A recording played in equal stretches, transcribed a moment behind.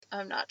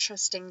I'm not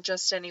trusting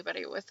just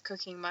anybody with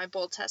cooking my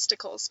bull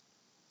testicles.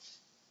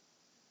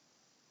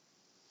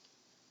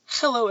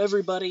 Hello,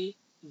 everybody.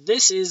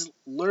 This is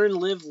Learn,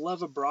 Live,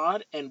 Love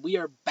Abroad, and we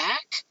are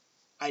back.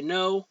 I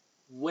know,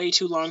 way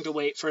too long to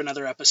wait for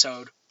another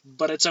episode,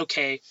 but it's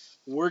okay.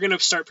 We're going to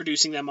start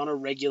producing them on a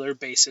regular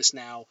basis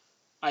now.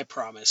 I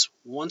promise.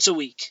 Once a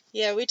week.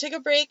 Yeah, we took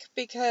a break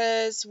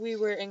because we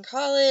were in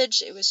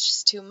college. It was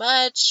just too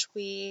much.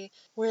 We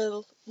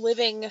were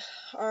living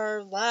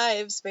our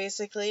lives,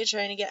 basically,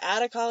 trying to get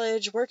out of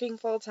college, working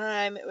full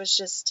time. It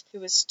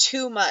was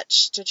too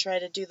much to try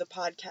to do the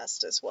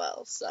podcast as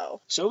well,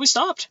 so we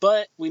stopped,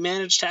 but we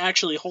managed to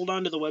actually hold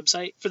on to the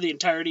website for the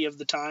entirety of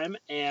the time,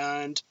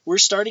 and we're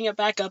starting it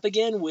back up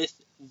again with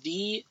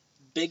the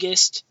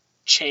biggest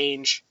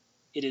change.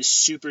 It is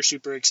super,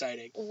 super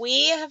exciting.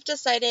 We have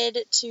decided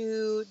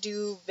to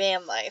do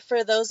van life.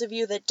 For those of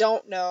you that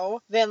don't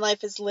know, van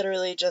life is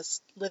literally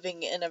just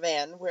living in a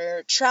van.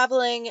 We're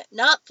traveling,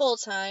 not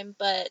full-time,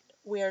 but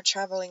we are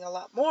traveling a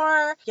lot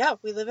more. Yeah,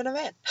 we live in a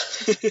van.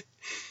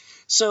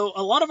 So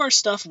a lot of our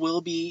stuff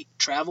will be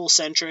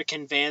travel-centric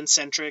and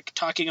van-centric,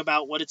 talking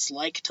about what it's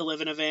like to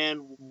live in a van,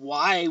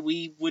 why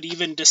we would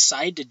even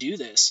decide to do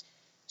this.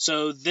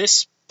 So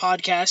this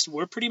podcast,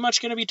 we're pretty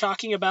much going to be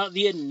talking about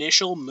the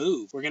initial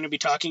move. We're going to be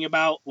talking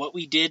about what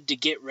we did to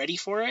get ready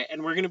for it,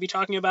 and we're going to be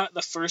talking about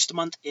the first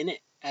month in it.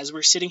 As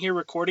we're sitting here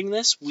recording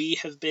this, we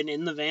have been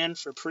in the van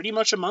for pretty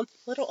much a month.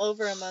 A little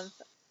over a month.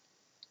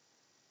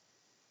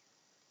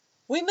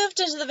 We moved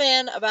into the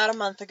van about a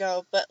month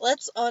ago, but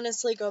let's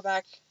honestly go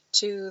back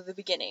to the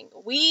beginning.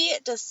 We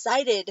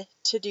decided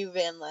to do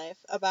van life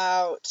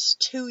about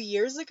 2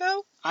 years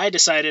ago. I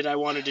decided I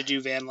wanted to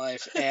do van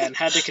life and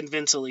had to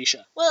convince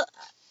Alicia. Well,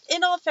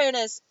 in all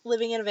fairness,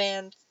 living in a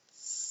van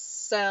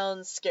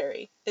sounds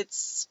scary.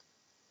 It's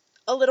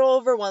a little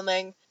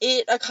overwhelming.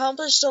 It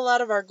accomplished a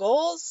lot of our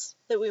goals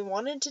that we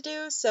wanted to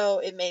do, so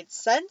it made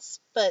sense,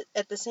 but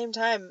at the same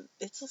time,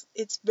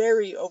 it's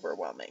very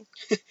overwhelming.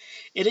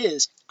 It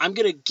is. I'm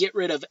going to get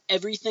rid of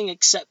everything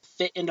except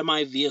fit into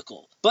my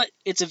vehicle. But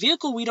it's a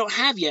vehicle we don't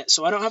have yet,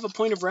 so I don't have a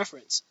point of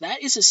reference.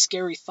 That is a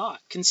scary thought,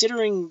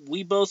 considering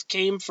we both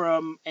came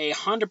from a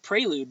Honda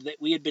Prelude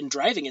that we had been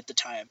driving at the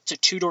time. It's a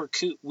two-door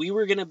coupe. We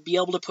were going to be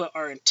able to put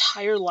our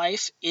entire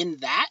life in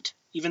that,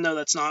 even though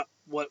that's not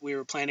what we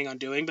were planning on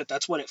doing, but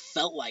that's what it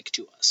felt like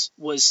to us.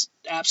 Was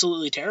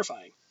absolutely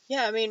terrifying.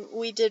 Yeah, I mean,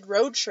 we did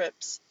road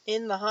trips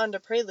in the Honda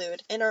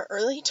Prelude in our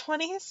early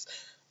 20s.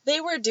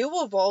 They were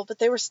doable, but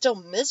they were still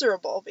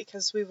miserable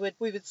because we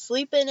would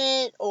sleep in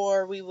it,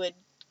 or we would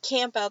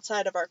camp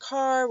outside of our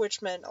car,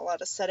 which meant a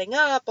lot of setting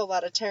up, a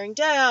lot of tearing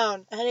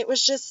down, and it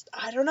was just,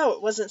 I don't know,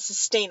 it wasn't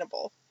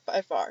sustainable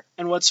by far.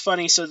 And what's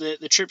funny, so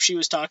the trip she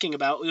was talking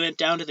about, we went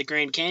down to the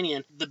Grand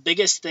Canyon. The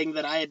biggest thing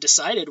that I had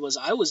decided was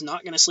I was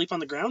not going to sleep on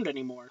the ground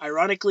anymore.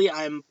 Ironically,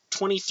 I'm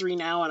 23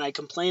 now, and I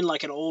complain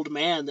like an old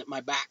man that my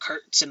back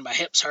hurts and my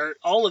hips hurt.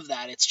 All of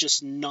that, it's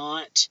just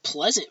not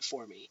pleasant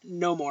for me.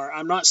 No more.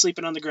 I'm not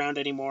sleeping on the ground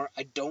anymore.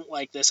 I don't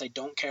like this. I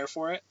don't care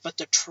for it. But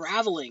the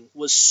traveling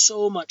was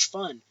so much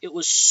fun. It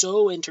was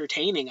so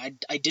entertaining.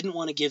 I didn't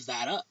want to give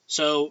that up.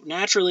 So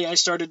naturally, I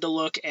started to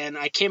look, and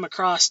I came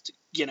across,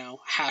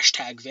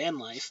 hashtag van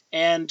life,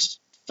 and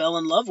fell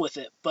in love with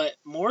it, but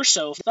more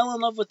so fell in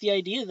love with the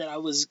idea that I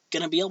was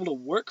going to be able to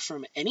work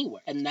from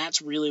anywhere. And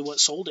that's really what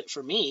sold it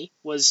for me,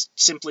 was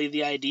simply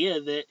the idea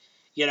that,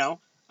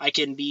 I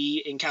can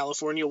be in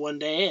California one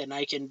day and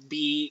I can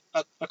be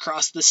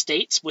across the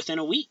states within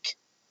a week.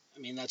 I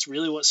mean, that's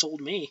really what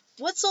sold me.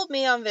 What sold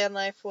me on van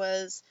life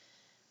was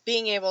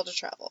being able to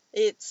travel.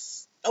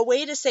 It's a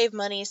way to save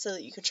money so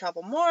that you can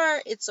travel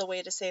more. It's a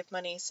way to save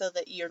money so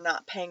that you're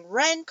not paying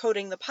rent,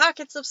 coating the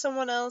pockets of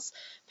someone else,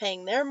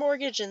 paying their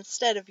mortgage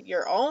instead of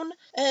your own.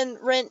 And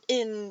rent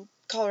in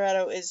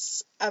Colorado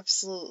is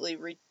absolutely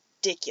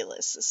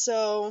ridiculous.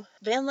 So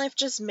van life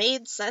just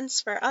made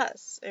sense for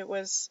us. It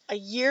was a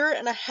year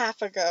and a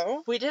half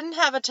ago. We didn't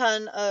have a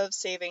ton of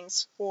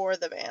savings for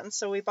the van,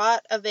 so we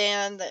bought a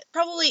van that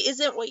probably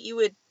isn't what you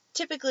would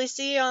typically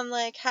see on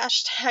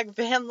hashtag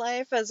van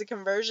life as a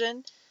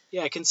conversion.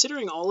 Yeah,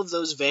 considering all of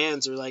those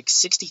vans are like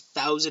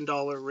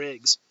 $60,000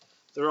 rigs.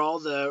 They're all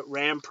the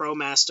Ram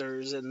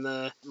ProMasters and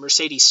the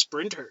Mercedes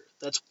Sprinter.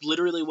 That's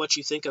literally what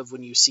you think of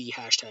when you see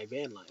hashtag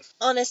van life.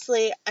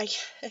 Honestly, I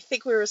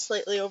think we were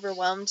slightly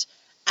overwhelmed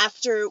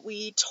after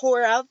we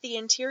tore out the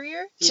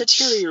interior. The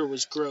interior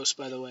was gross,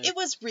 by the way. It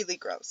was really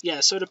gross. Yeah,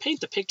 so to paint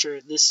the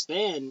picture, this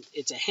van,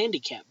 it's a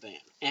handicap van,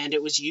 and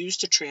it was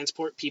used to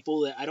transport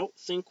people that I don't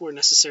think were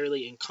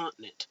necessarily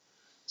incontinent.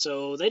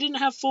 So they didn't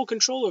have full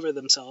control over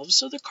themselves,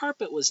 so the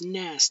carpet was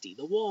nasty,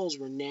 the walls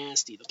were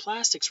nasty, the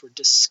plastics were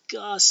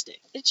disgusting.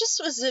 It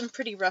just was in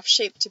pretty rough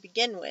shape to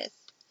begin with.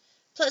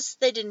 Plus,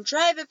 they didn't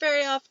drive it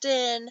very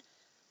often.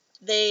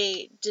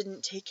 They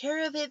didn't take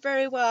care of it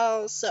very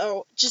well,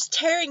 so just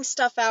tearing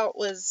stuff out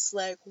was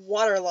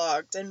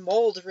waterlogged and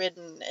mold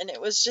ridden, and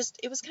it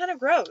was kind of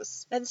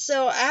gross. And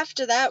so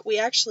after that, we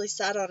actually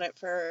sat on it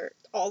for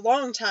a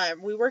long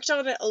time. We worked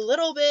on it a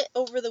little bit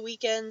over the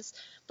weekends,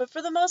 But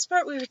for the most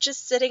part, we were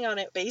just sitting on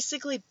it,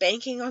 basically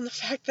banking on the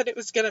fact that it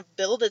was going to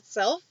build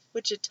itself,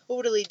 which it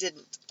totally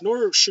didn't.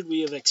 Nor should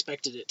we have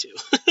expected it to.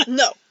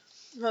 No,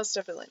 most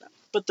definitely not.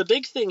 But the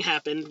big thing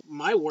happened.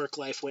 My work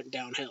life went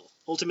downhill.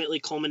 Ultimately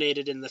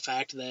culminated in the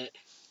fact that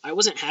I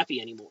wasn't happy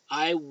anymore.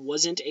 I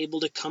wasn't able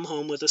to come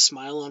home with a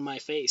smile on my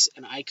face,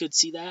 and I could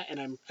see that,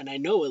 and I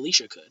know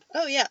Alicia could.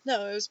 Oh yeah,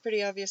 no, it was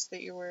pretty obvious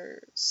that you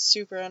were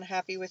super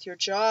unhappy with your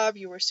job.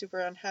 You were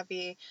super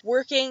unhappy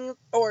working,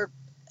 or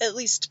at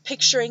least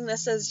picturing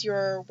this as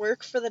your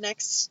work for the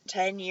next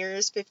 10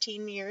 years,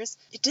 15 years.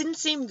 It didn't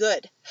seem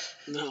good.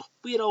 No,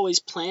 we had always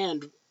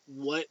planned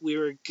what we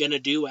were going to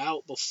do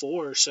out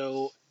before,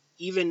 so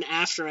even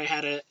after I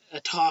had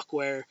a talk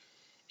where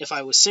if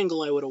I was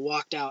single, I would have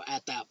walked out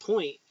at that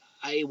point,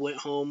 I went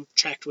home,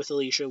 checked with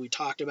Alicia, we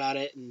talked about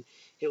it, and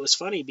it was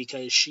funny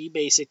because she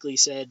basically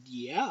said,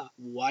 yeah,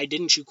 why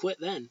didn't you quit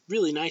then?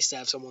 Really nice to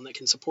have someone that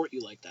can support you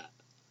like that.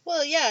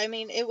 Well, yeah, I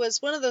mean, it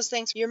was one of those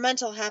things, your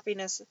mental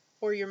happiness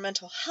or your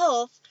mental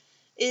health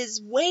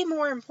is way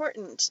more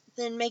important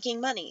than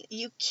making money.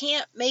 You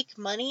can't make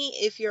money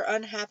if you're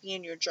unhappy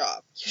in your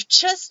job. You're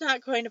just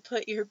not going to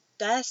put your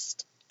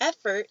best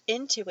effort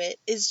into it.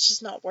 It's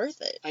just not worth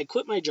it. I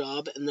quit my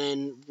job and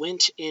then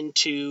went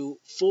into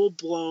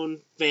full-blown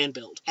van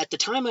build. At the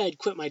time I had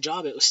quit my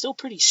job, it was still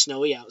pretty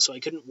snowy out, so I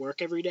couldn't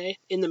work every day.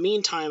 In the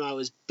meantime, I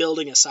was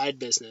building a side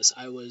business.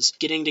 I was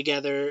getting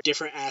together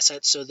different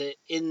assets so that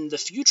in the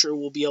future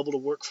we'll be able to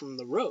work from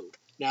the road.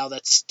 Now,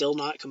 that's still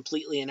not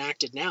completely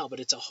enacted now,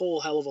 but it's a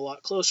whole hell of a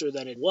lot closer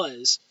than it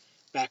was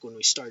back when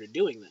we started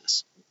doing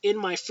this. In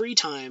my free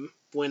time,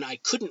 when I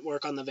couldn't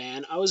work on the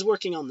van, I was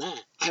working on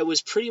that. I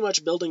was pretty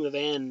much building the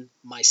van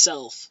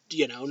myself,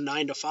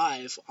 9 to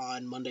 5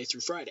 on Monday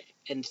through Friday.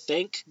 And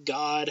thank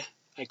God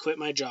I quit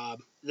my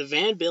job. The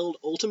van build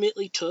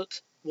ultimately took,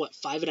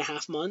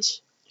 5.5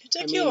 months? It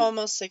took you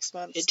almost 6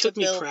 months. It took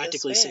me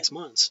practically 6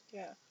 months.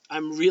 Yeah.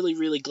 I'm really,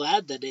 really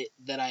glad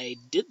that I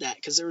did that,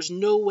 because there was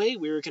no way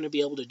we were going to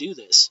be able to do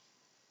this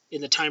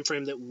in the time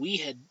frame that we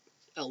had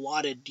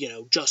allotted,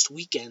 just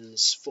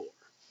weekends for.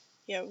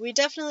 Yeah, we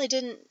definitely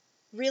didn't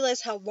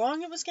realize how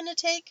long it was going to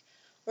take,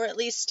 or at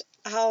least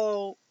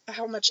how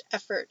much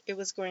effort it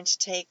was going to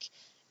take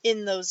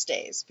in those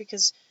days,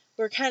 because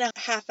we're kind of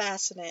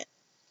half-assing it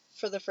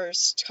for the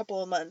first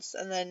couple of months,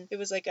 and then it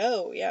was like,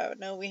 oh yeah,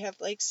 no, we have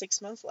like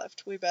 6 months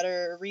left, we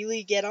better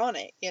really get on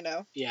it.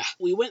 Yeah,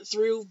 we went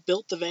through,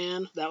 built the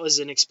van. That was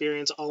an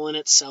experience all in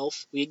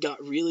itself. We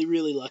got really,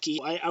 really lucky.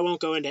 I won't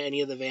go into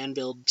any of the van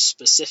build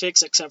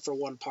specifics except for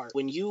one part.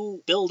 When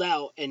you build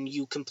out and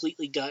you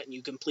completely gut and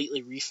you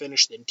completely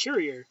refinish the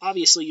interior,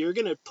 obviously you're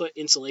going to put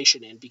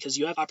insulation in because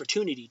you have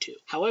opportunity to.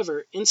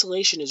 However,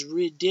 insulation is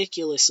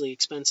ridiculously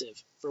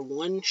expensive. For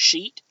one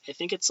sheet, I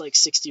think it's like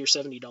 $60 or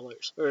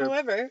 $70. Or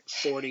however,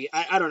 $40.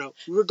 I don't know.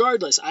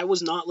 Regardless, I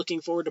was not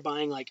looking forward to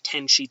buying like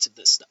 10 sheets of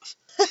this stuff.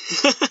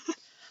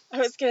 I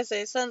was going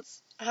to say,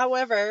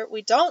 however,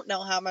 we don't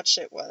know how much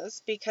it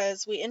was,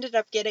 because we ended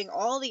up getting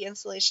all the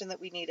insulation that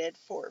we needed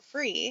for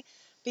free,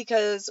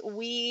 because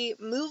we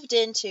moved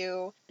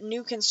into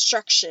new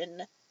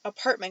construction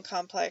apartment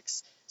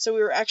complex. So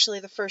we were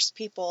actually the first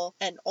people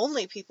and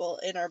only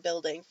people in our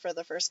building for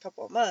the first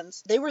couple of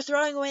months. They were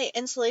throwing away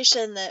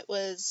insulation that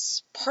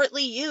was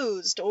partly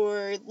used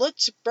or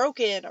looked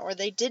broken or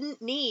they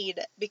didn't need,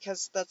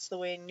 because that's the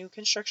way new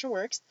construction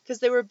works. Because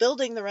they were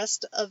building the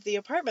rest of the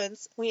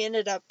apartments, we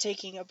ended up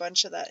taking a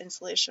bunch of that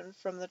insulation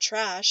from the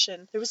trash,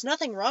 and there was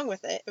nothing wrong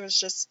with it. It was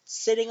just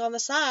sitting on the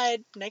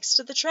side next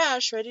to the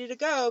trash ready to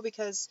go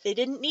because they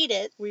didn't need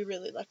it. We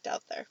really lucked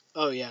out there.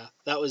 Oh yeah,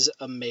 that was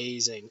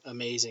amazing,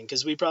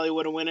 because we probably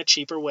would have went a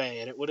cheaper way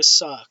and it would have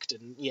sucked,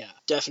 and yeah,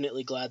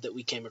 definitely glad that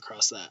we came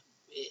across that.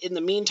 In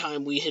the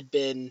meantime, we had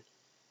been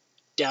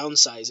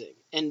downsizing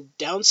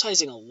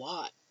a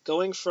lot.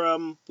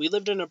 We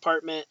lived in an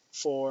apartment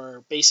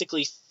for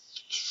basically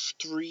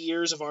 3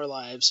 years of our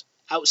lives,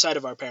 outside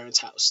of our parents'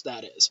 house,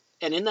 that is.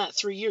 And in that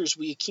 3 years,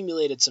 we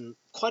accumulated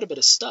quite a bit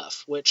of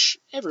stuff, which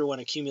everyone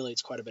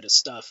accumulates quite a bit of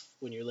stuff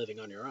when you're living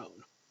on your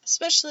own.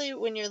 Especially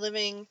when you're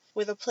living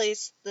with a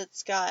place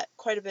that's got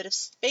quite a bit of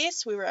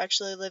space. We were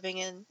actually living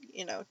in,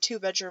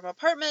 2-bedroom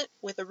apartment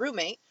with a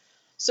roommate.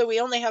 So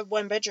we only had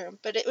 1 bedroom,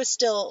 but it was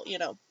still,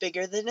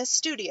 bigger than a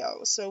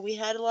studio. So we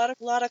had a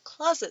lot of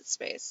closet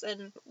space,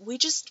 and we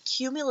just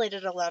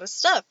accumulated a lot of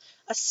stuff,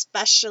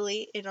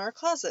 especially in our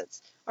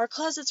closets. Our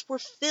closets were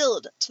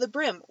filled to the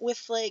brim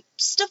with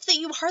stuff that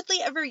you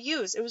hardly ever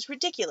use. It was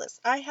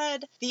ridiculous. I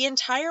had the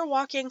entire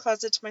walk-in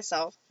closet to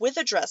myself with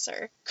a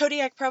dresser.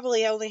 Kodiak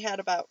probably only had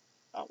about,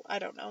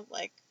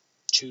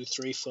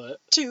 2-3 foot.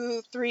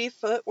 2-3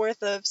 foot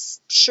worth of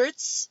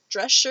dress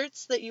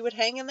shirts that you would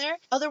hang in there.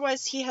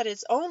 Otherwise, he had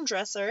his own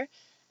dresser.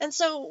 And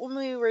so when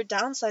we were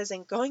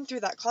downsizing, going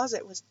through that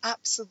closet was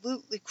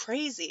absolutely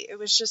crazy. It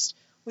was just,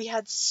 we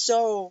had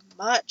so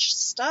much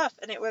stuff.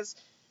 And it was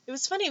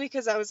funny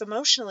because I was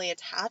emotionally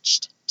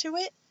attached to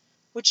it,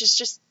 which is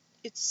just,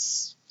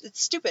 it's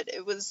stupid.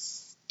 It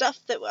was stuff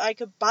that I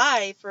could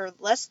buy for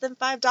less than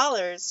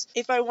 $5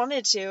 if I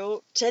wanted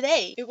to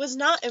today. It was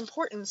not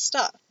important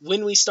stuff.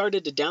 When we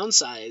started to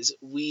downsize,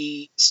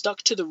 we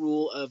stuck to the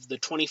rule of the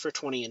 20 for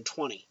 20 and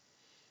 20.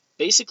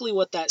 Basically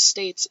what that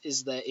states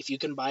is that if you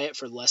can buy it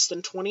for less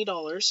than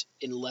 $20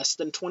 in less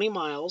than 20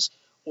 miles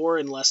or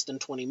in less than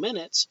 20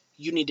 minutes,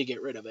 you need to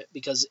get rid of it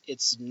because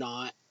it's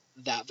not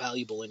that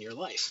valuable in your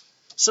life.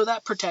 So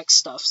that protects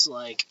stuff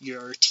like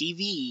your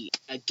TV,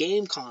 a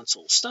game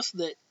console, stuff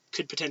that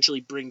could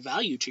potentially bring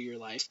value to your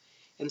life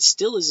and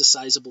still is a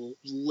sizable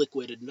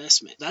liquid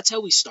investment. That's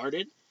how we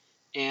started.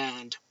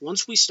 And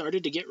once we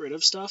started to get rid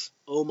of stuff,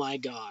 oh my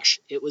gosh,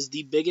 it was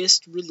the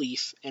biggest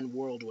relief and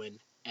whirlwind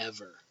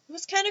ever. It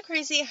was kind of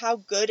crazy how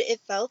good it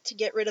felt to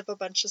get rid of a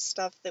bunch of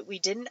stuff that we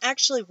didn't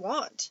actually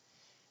want.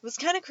 It was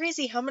kind of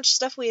crazy how much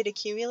stuff we had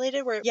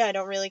accumulated where, yeah, I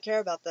don't really care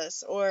about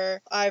this, or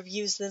I've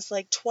used this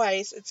like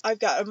twice, I've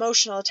got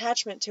emotional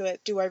attachment to it.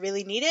 Do I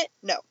really need it?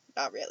 No,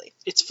 not really.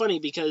 It's funny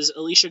because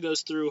Alicia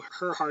goes through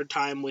her hard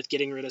time with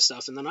getting rid of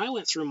stuff, and then I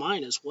went through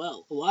mine as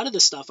well. A lot of the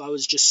stuff I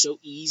was just so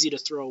easy to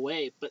throw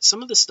away, but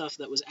some of the stuff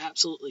that was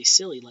absolutely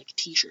silly, like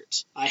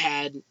t-shirts. I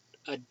had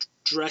a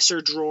dresser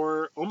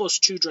drawer,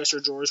 almost 2 dresser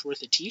drawers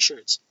worth of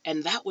t-shirts,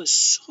 and that was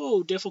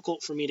so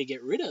difficult for me to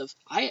get rid of.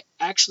 I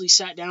actually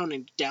sat down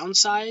and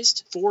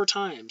downsized 4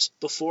 times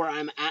before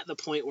I'm at the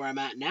point where I'm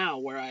at now,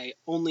 where I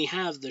only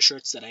have the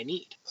shirts that I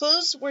need.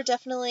 Clothes were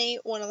definitely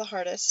one of the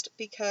hardest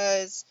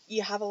because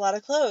you have a lot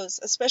of clothes,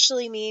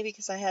 especially me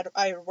because I had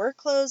work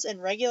clothes and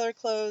regular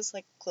clothes,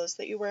 like clothes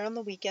that you wear on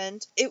the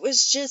weekend. It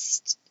was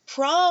just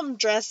prom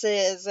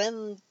dresses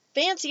and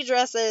fancy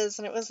dresses,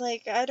 and it was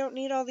like, I don't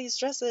need all these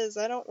dresses.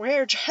 I don't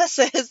wear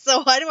dresses,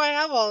 so why do I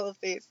have all of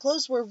these?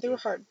 Clothes were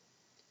hard.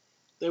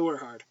 They were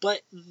hard.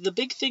 But the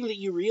big thing that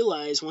you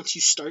realize once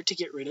you start to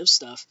get rid of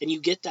stuff, and you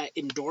get that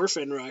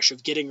endorphin rush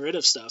of getting rid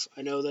of stuff.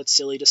 I know that's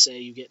silly to say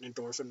you get an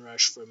endorphin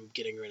rush from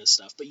getting rid of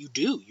stuff, but you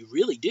do. You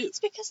really do.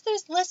 It's because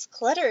there's less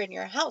clutter in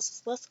your house.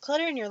 There's less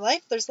clutter in your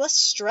life. There's less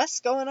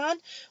stress going on.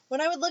 When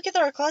I would look at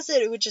our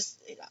closet, it would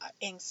just,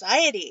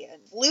 anxiety,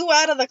 and flew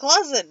out of the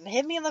closet and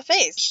hit me in the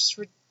face. It's just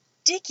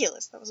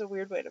ridiculous. That was a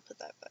weird way to put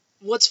that, but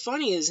what's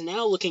funny is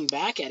now looking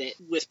back at it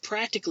with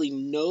practically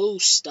no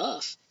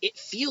stuff, it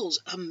feels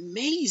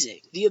amazing.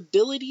 The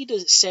ability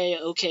to say,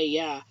 okay,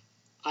 yeah,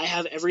 I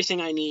have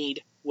everything I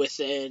need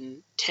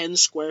within 10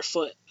 square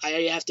foot.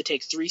 I have to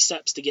take 3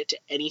 steps to get to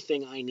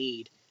anything I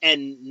need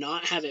and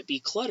not have it be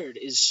cluttered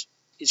is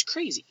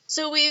crazy.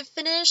 So we've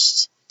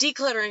finished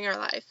decluttering our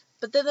life,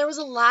 but then there was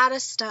a lot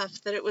of stuff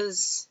that it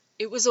was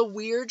a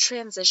weird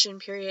transition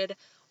period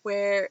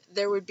where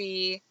there would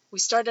be, we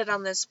started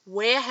on this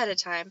way ahead of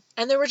time,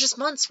 and there were just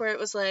months where it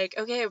was like,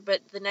 okay, but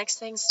the next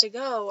things to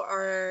go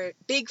are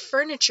big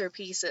furniture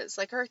pieces,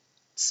 like our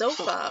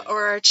sofa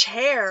or our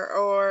chair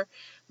or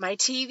my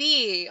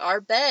TV, our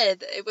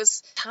bed. It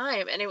was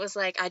time, and it was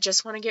like, I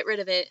just want to get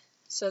rid of it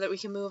so that we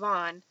can move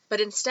on.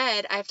 But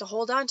instead, I have to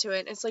hold on to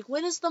it. It's like,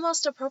 when is the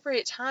most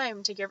appropriate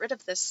time to get rid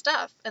of this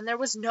stuff? And there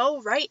was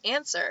no right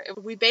answer.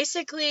 We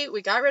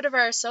got rid of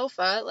our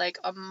sofa like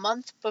a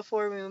month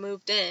before we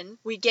moved in.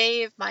 We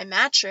gave my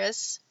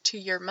mattress to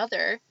your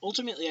mother.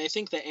 Ultimately, I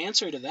think the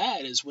answer to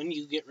that is when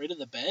you get rid of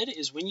the bed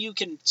is when you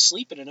can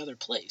sleep in another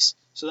place.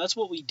 So that's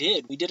what we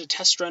did. We did a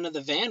test run of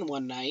the van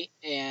one night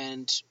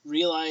and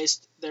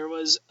realized there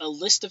was a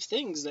list of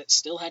things that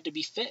still had to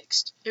be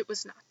fixed. It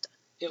was not done.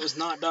 It was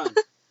not done.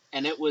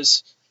 And it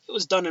was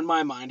done in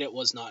my mind. It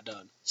was not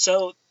done.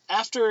 So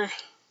after,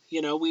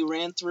 we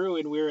ran through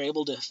and we were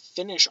able to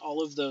finish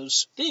all of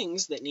those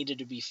things that needed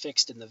to be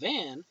fixed in the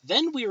van,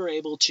 then we were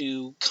able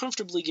to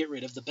comfortably get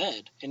rid of the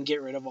bed and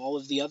get rid of all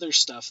of the other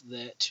stuff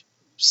that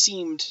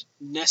seemed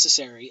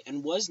necessary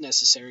and was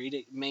necessary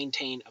to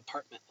maintain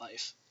apartment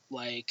life,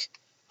 like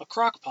a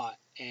crock pot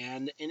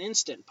and an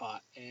Instant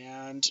Pot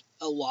and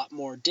a lot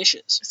more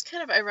dishes. It's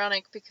kind of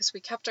ironic because we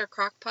kept our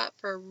crock pot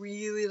for a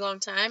really long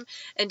time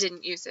and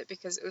didn't use it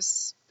because it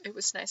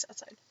was nice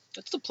outside.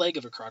 That's the plague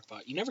of a crock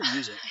pot. You never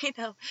use it. I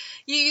know.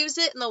 You use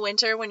it in the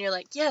winter when you're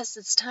like, yes,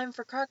 it's time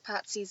for crock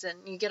pot season.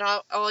 You get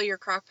all your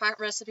crock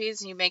pot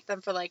recipes and you make them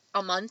for like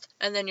a month,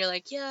 and then you're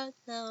like, yeah,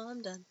 no,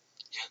 I'm done.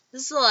 Yeah.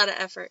 This is a lot of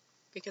effort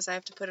because I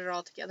have to put it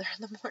all together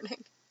in the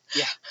morning.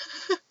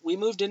 Yeah. We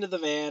moved into the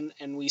van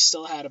and we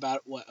still had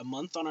about, a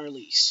month on our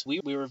lease. We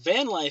were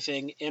van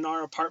lifing in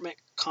our apartment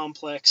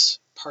complex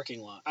parking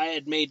lot. I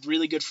had made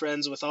really good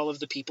friends with all of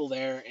the people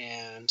there,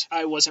 and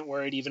I wasn't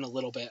worried even a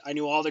little bit. I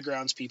knew all the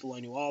grounds people. I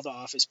knew all the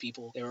office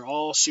people. They were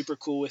all super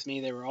cool with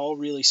me. They were all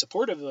really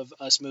supportive of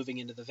us moving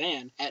into the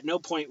van. At no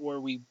point were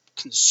we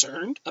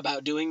concerned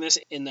about doing this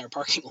in their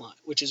parking lot,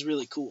 which is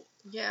really cool.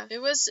 Yeah, it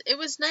was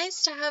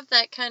nice to have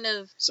that kind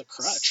of It's a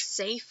crutch.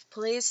 safe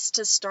place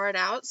to start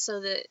out,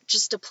 so that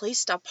just a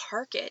place to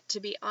park it, to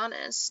be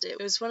honest.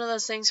 It was one of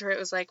those things where it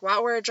was like,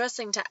 while we're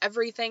adjusting to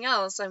everything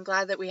else, I'm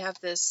glad that we have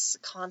this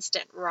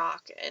constant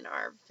rock in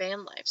our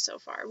van life so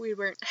far. We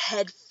weren't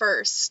head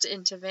first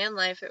into van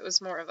life, it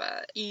was more of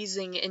a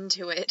easing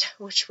into it,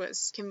 which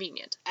was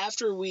convenient.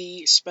 After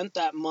we spent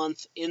that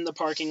month in the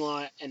parking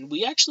lot, and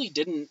we actually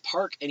didn't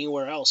park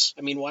anywhere else.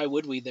 I mean, why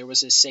would we? There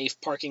was a safe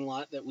parking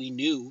lot that we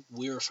knew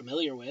we were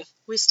familiar with.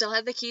 We still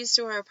had the keys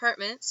to our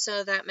apartment,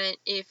 so that meant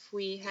if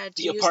we had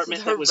to The use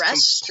apartment the that was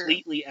restroom,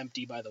 completely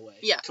empty, by the way.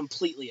 Yeah.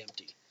 Completely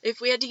empty. if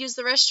we had to use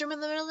the restroom in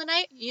the middle of the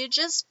night, you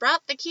just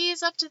brought the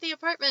keys up to the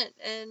apartment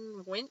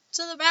and went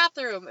to the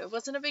bathroom. It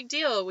wasn't a big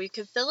deal. We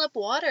could fill up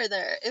water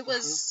there. It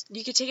was,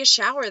 you could take a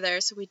shower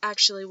there. So we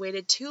actually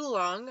waited too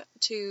long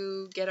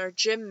to get our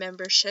gym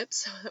membership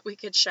so that we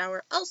could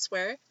shower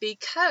elsewhere,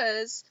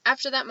 because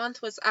after that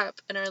month was up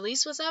and our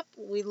lease was up,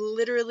 we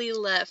literally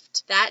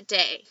left that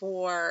day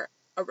for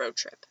a road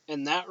trip.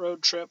 And that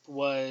road trip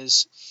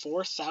was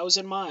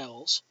 4,000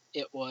 miles.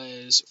 It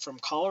was from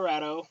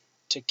Colorado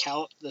to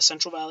the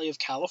Central Valley of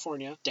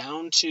California,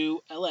 down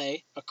to LA,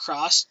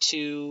 across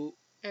to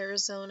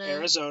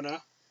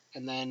Arizona,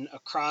 and then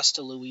across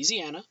to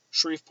Louisiana,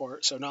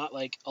 Shreveport. So not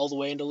like all the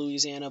way into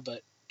Louisiana,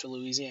 but to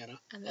Louisiana.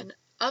 And then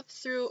up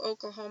through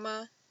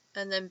Oklahoma,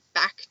 and then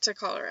back to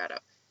Colorado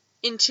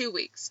in 2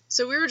 weeks.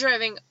 So we were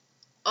driving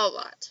a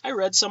lot. I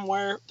read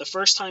somewhere the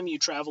first time you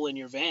travel in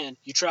your van,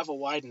 you travel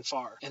wide and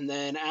far. And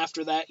then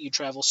after that, you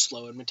travel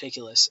slow and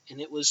meticulous. And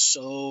it was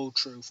so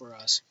true for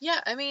us. Yeah,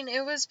 I mean,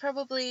 it was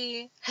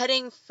probably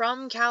heading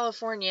from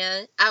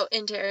California out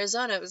into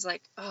Arizona. It was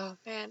like, oh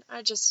man,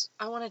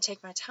 I want to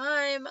take my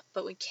time,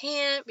 but we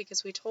can't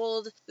because we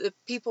told the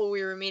people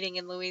we were meeting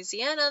in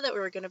Louisiana that we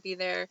were going to be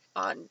there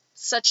on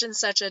such and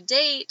such a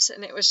date.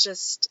 And it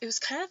was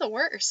kind of the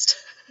worst.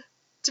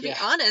 To be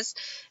honest,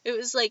 it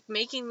was like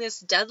making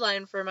this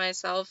deadline for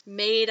myself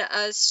made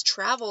us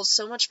travel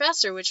so much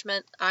faster, which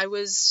meant I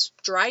was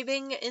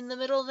driving in the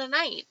middle of the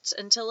night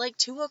until like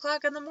 2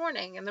 o'clock in the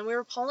morning. And then we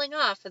were pulling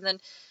off, and then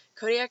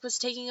Kodiak was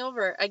taking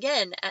over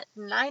again at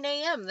 9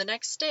 a.m. the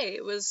next day.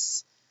 It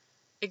was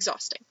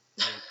exhausting.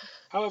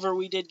 However,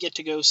 we did get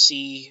to go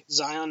see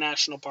Zion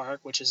National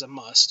Park, which is a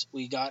must.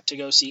 We got to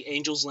go see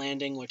Angel's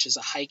Landing, which is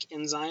a hike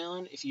in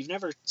Zion. If you've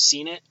never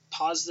seen it,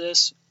 pause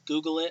this,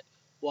 Google it.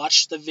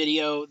 Watch the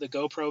video, the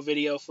GoPro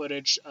video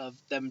footage of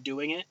them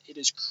doing it. It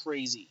is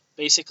crazy.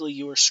 Basically,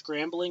 you are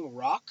scrambling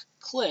rock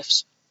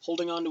cliffs,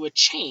 holding onto a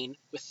chain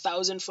with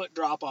 1,000-foot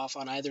drop-off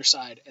on either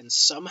side, and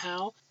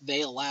somehow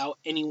they allow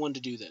anyone to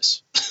do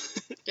this.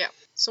 Yeah,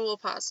 so we'll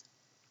pause.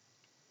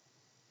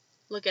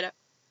 Look it up.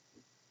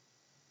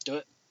 Do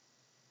it.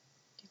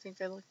 Do you think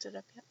they looked it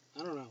up yet?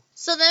 I don't know.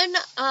 So then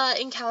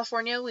in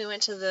California, we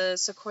went to the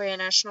Sequoia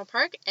National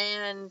Park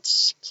and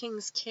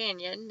Kings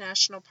Canyon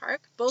National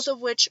Park, both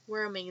of which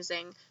were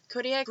amazing.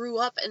 Kodiak grew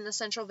up in the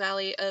Central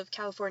Valley of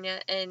California,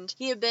 and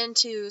he had been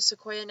to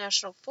Sequoia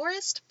National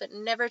Forest, but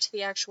never to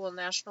the actual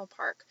national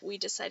park. We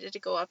decided to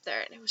go up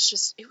there, and it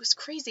was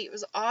crazy. It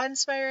was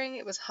awe-inspiring.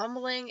 It was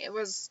humbling. It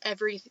was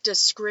every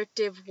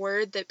descriptive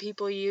word that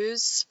people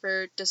use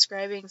for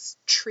describing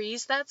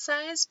trees that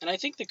size. And I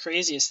think the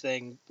craziest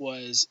thing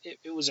was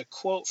it was a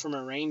quote from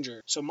a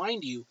ranger. So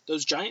mind you,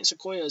 those giant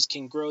sequoias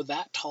can grow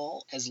that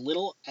tall as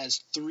little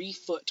as 3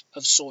 foot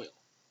of soil.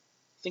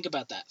 Think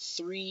about that,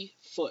 3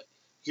 foot.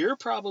 You're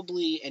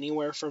probably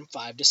anywhere from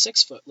 5 to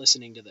 6 foot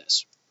listening to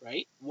this,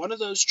 right? One of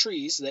those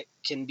trees that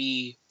can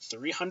be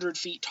 300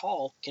 feet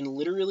tall can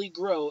literally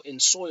grow in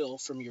soil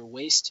from your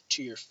waist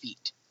to your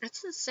feet.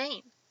 That's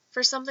insane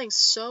for something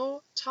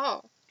so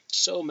tall.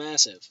 So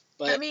massive.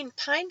 But I mean,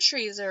 pine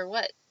trees are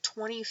what,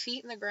 20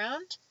 feet in the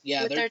ground?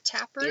 Yeah, with their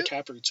taproot? Their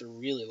taproots are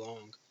really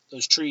long.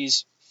 Those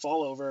trees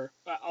fall over,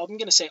 I'm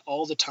going to say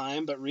all the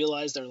time, but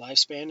realize their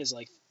lifespan is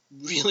like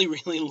really,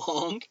 really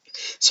long.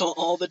 So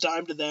all the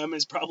time to them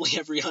is probably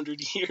every 100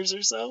 years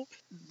or so.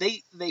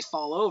 They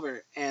fall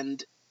over.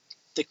 And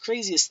the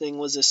craziest thing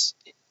was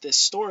this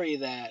story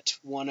that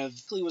one of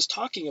Lee was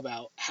talking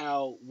about,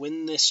 how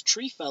when this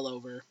tree fell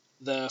over,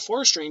 the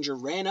forest ranger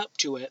ran up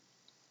to it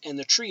and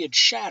the tree had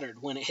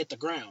shattered when it hit the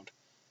ground.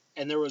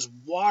 And there was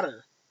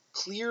water,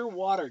 clear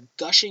water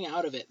gushing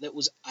out of it that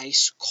was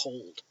ice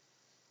cold.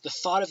 The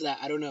thought of that,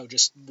 I don't know,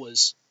 just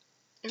was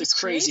the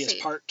craziest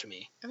part to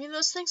me. I mean,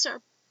 those things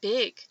are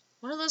big.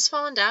 One of those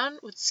falling down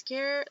would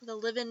scare the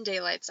living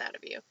daylights out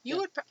of you.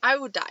 I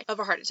would die of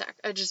a heart attack.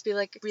 I'd just be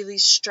like a really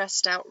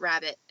stressed out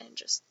rabbit and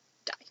just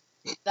die.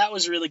 That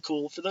was really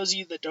cool. For those of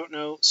you that don't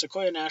know,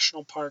 Sequoia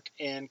National Park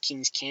and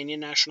Kings Canyon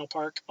National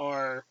Park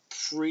are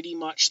pretty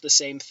much the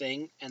same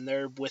thing, and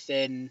they're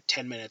within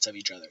 10 minutes of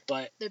each other.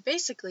 But they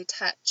basically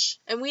touch.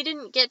 And we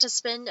didn't get to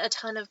spend a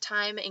ton of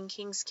time in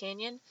Kings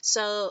Canyon,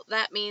 so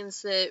that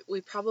means that we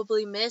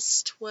probably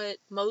missed what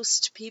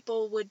most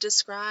people would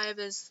describe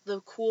as the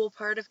cool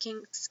part of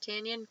Kings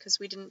Canyon, because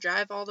we didn't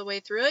drive all the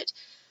way through it.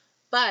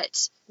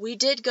 But we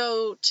did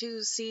go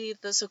to see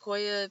the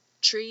sequoia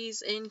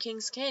trees in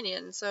Kings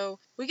Canyon, so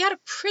we got a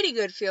pretty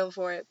good feel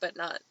for it, but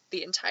not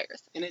the entire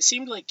thing. And it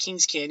seemed like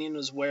Kings Canyon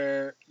was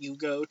where you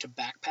go to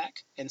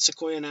backpack, and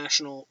Sequoia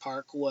National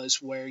Park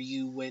was where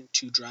you went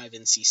to drive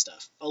and see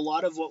stuff. A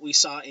lot of what we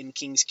saw in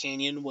Kings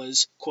Canyon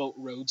was, quote,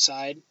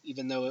 roadside,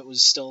 even though it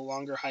was still a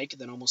longer hike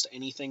than almost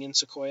anything in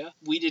Sequoia.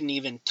 We didn't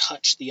even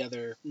touch the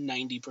other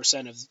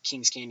 90% of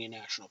Kings Canyon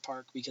National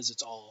Park because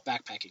it's all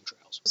backpacking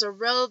trails. It was a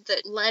road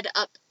that led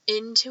up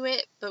into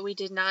it, but we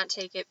did not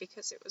take it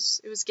because it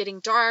was getting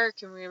dark,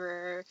 and we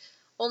were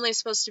only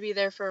supposed to be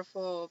there for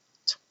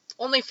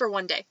only for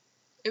one day.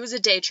 It was a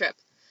day trip,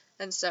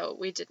 and so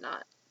we did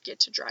not get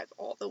to drive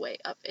all the way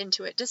up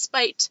into it,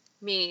 despite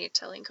me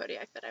telling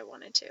Kodiak that I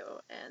wanted to,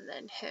 and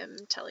then him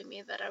telling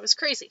me that I was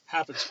crazy.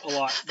 Happens a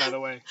lot, by the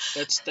way.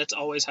 That's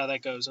always how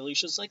that goes.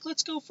 Alicia's like,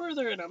 let's go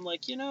further, and I'm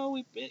like,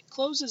 it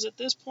closes at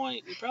this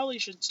point. We probably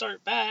should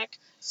start back.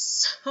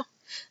 So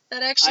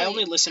that actually... I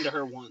only listened to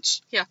her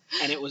once. Yeah.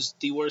 And it was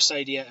the worst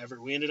idea ever.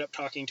 We ended up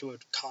talking to a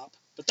cop,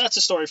 but that's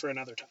a story for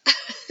another time.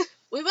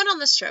 We went on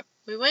this trip.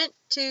 We went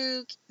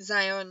to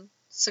Zion,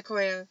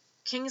 Sequoia,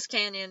 Kings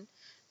Canyon.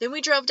 Then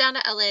we drove down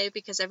to LA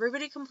because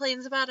everybody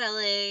complains about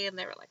LA, and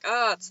they were like,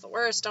 oh, it's the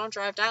worst, don't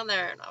drive down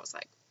there. And I was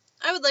like,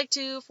 I would like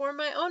to form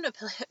my own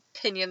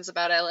opinions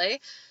about LA.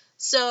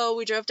 So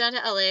we drove down to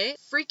LA.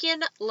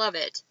 Freaking love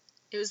it.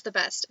 It was the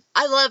best.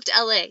 I loved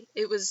LA.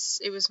 It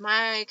was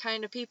my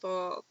kind of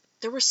people.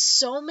 There were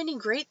so many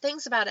great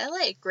things about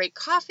LA. Great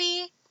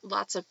coffee,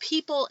 lots of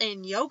people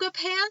in yoga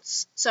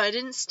pants, so I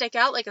didn't stick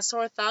out like a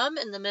sore thumb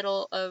in the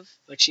middle of...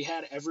 Like she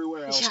had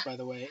everywhere else, by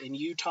the way. In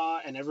Utah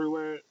and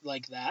everywhere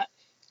like that,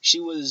 she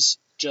was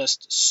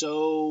just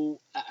so...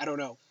 I don't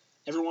know.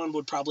 Everyone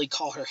would probably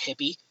call her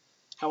hippie.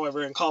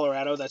 However, in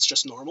Colorado, that's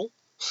just normal.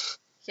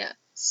 Yeah.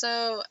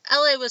 So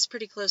LA was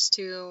pretty close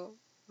to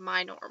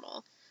my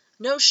normal.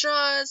 No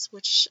straws,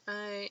 which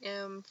I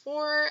am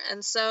for,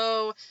 and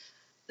so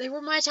they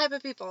were my type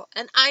of people.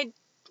 And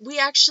we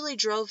actually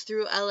drove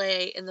through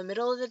LA in the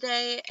middle of the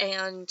day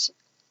and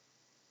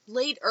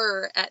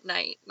later at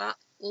night. Not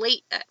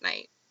late at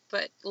night,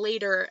 but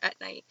later at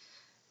night.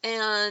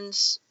 And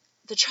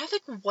the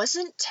traffic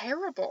wasn't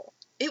terrible.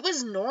 It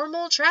was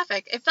normal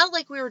traffic. It felt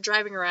like we were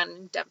driving around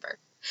in Denver.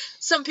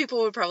 Some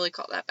people would probably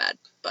call that bad,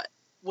 but...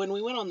 When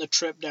we went on the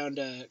trip down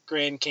to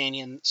Grand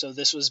Canyon, so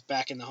this was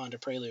back in the Honda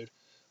Prelude,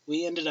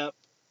 we ended up...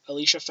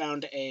 Alicia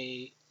found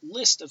a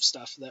list of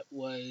stuff that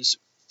was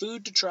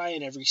food to try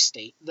in every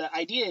state. The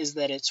idea is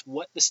that it's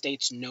what the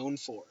state's known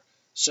for.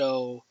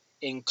 So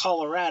in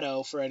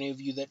Colorado, for any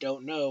of you that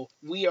don't know,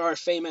 we are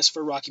famous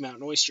for Rocky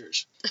Mountain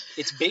oysters.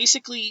 It's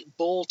basically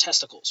bull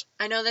testicles.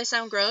 I know they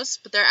sound gross,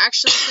 but they're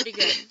actually pretty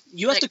good.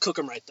 You have to cook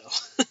them right,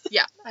 though.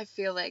 Yeah, I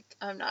feel like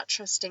I'm not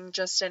trusting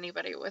just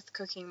anybody with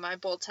cooking my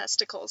bull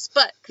testicles,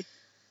 but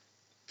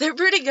they're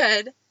pretty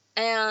good.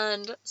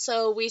 And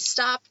so we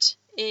stopped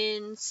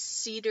in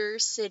Cedar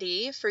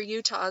City for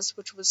Utah's,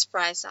 which was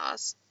fry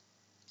sauce.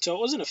 So it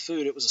wasn't a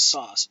food, it was a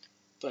sauce,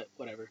 but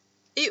whatever.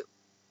 It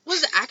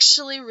was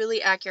actually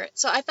really accurate.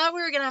 So I thought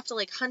we were going to have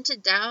to hunt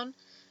it down,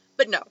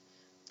 but no.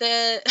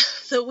 The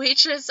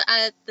waitress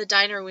at the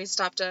diner we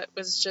stopped at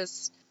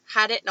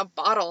had it in a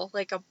bottle,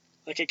 like a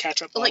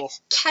ketchup bottle. Like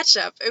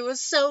ketchup. It was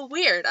so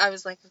weird. I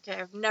was like, okay,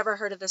 I've never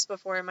heard of this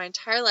before in my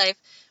entire life.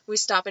 We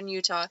stop in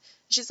Utah.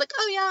 She's like,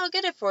 oh yeah, I'll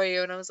get it for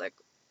you. And I was like,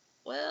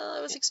 well,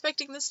 I was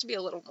expecting this to be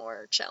a little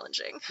more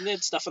challenging. And they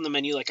had stuff on the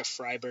menu like a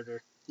fry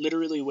burger,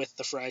 literally with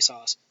the fry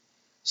sauce.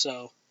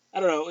 So,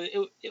 I don't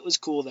know, it was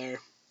cool there.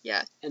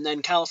 Yeah. And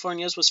then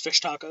California's was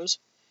fish tacos.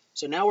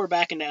 So now we're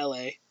back into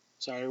LA.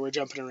 Sorry, we're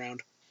jumping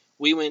around.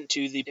 We went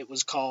to it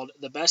was called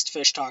the Best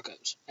Fish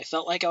Tacos. I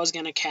felt like I was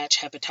going to catch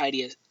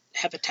hepatitis.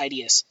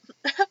 Hepatitis.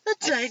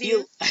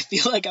 I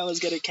feel like I was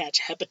going to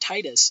catch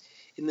hepatitis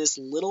in this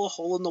little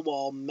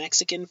hole-in-the-wall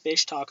Mexican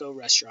fish taco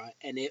restaurant,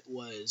 and it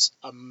was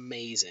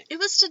amazing. It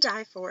was to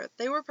die for.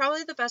 They were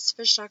probably the best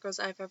fish tacos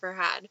I've ever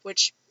had,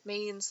 which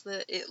means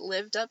that it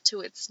lived up to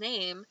its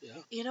name. Yeah.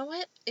 You know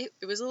what? It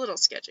was a little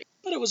sketchy.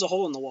 But it was a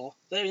hole-in-the-wall.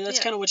 I mean, that's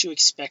kind of what you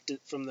expected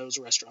from those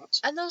restaurants.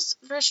 And those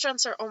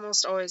restaurants are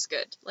almost always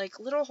good.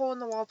 Little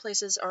hole-in-the-wall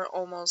places are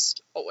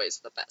almost always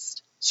the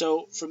best.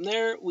 So, from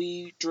there,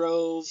 we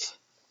drove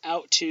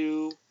out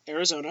to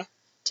Arizona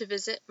to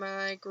visit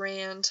my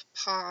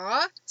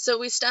grandpa. So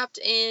we stopped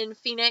in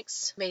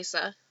Phoenix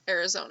Mesa,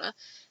 Arizona,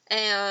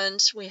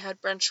 and we had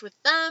brunch with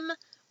them.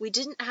 We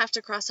didn't have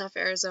to cross off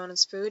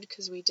Arizona's food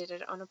because we did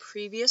it on a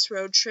previous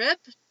road trip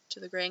to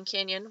the Grand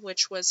Canyon,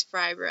 which was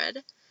fry bread.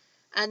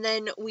 And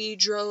then we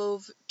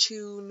drove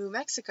to New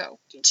Mexico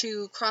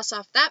to cross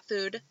off that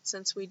food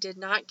since we did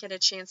not get a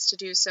chance to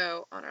do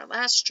so on our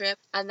last trip,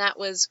 and that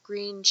was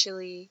green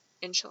chili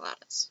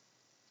enchiladas.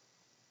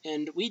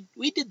 And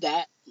we did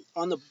that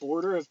on the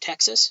border of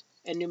Texas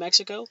and New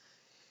Mexico.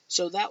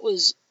 So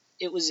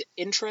it was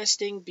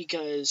interesting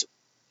because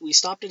we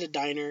stopped at a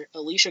diner.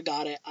 Alicia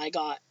got it. I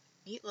got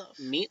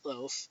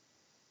meatloaf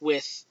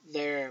with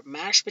their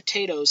mashed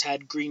potatoes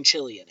had green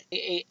chili in it. I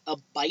ate a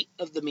bite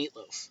of the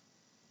meatloaf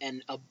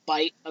and a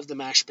bite of the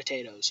mashed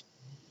potatoes.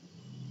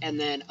 and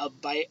then a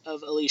bite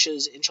of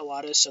Alicia's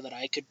enchiladas so that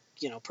I could,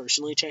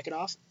 personally check it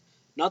off.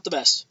 Not the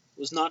best. It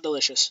was not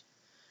delicious.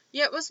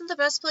 Yeah, it wasn't the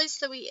best place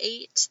that we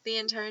ate the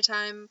entire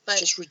time, but...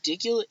 It's just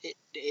ridiculous.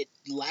 It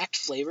lacked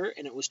flavor,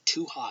 and it was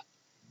too hot.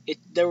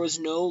 There was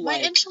no, My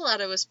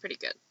enchilada was pretty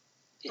good.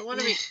 I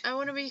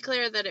want to be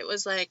clear that it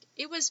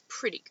was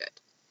pretty good.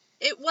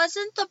 It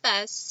wasn't the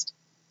best.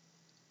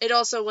 It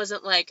also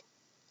wasn't,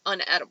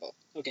 unedible.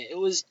 Okay, it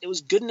was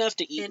good enough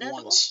to eat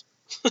Inedible? once.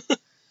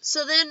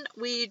 So then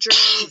we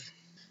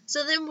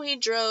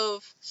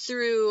drove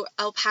through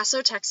El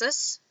Paso,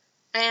 Texas,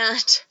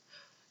 and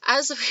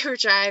as we were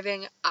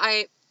driving,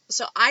 I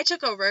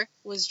took over,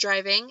 was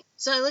driving,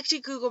 so I looked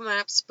at Google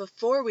Maps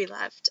before we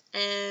left,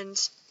 and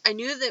I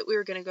knew that we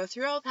were going to go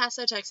through El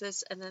Paso,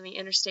 Texas, and then the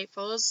interstate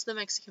follows the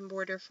Mexican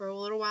border for a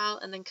little while,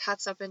 and then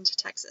cuts up into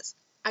Texas.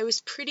 I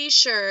was pretty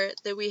sure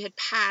that we had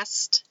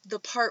passed the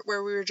part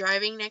where we were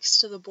driving next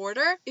to the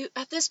border.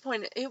 At this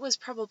point, it was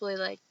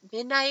probably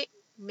midnight,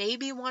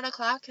 maybe 1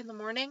 o'clock in the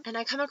morning, and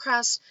I come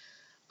across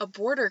a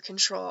border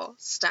control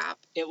stop.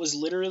 It was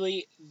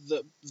literally,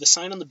 the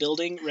sign on the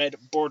building read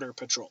Border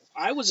Patrol.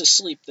 I was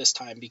asleep this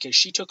time because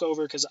she took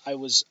over because I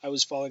was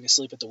falling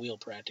asleep at the wheel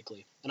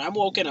practically. And I'm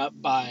woken up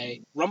by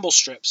rumble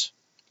strips.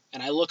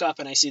 And I look up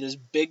and I see this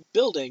big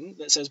building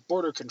that says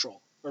Border Control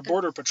or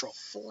Border Patrol.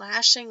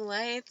 Flashing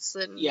lights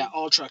and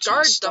all trucks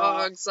guard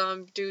dogs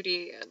on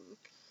duty.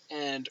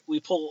 And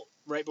we pull,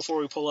 right before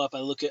we pull up,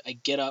 I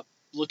get up,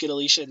 look at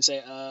Alicia and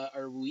say,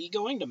 are we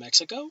going to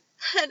Mexico?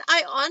 And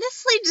I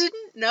honestly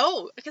didn't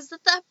know, because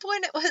at that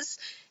point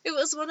it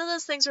was one of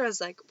those things where I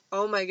was like,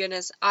 oh my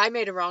goodness, I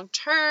made a wrong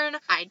turn.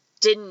 I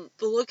didn't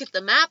look at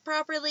the map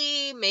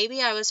properly.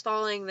 Maybe I was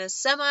following this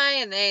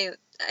semi and they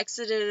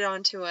exited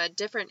onto a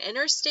different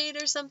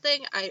interstate or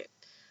something.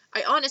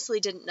 I honestly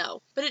didn't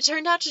know. But it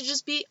turned out to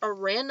just be a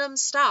random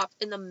stop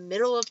in the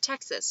middle of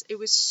Texas. It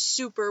was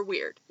super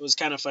weird. It was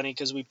kind of funny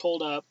because we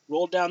pulled up,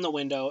 rolled down the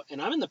window,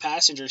 and I'm in the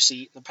passenger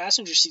seat. The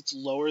passenger seat's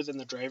lower than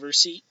the driver's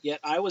seat, yet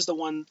I was the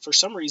one, for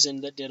some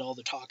reason, that did all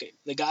the talking.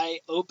 The guy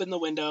opened the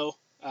window.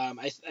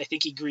 I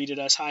think he greeted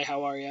us. Hi,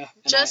 how are you?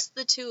 Just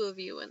the two of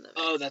you in the van.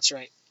 Oh, that's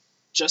right.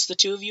 Just the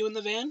two of you in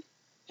the van?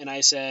 And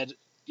I said,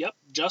 yep,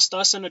 just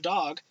us and a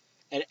dog.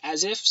 And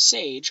as if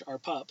Sage, our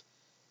pup,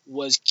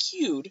 was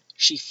cued,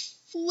 she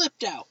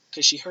flipped out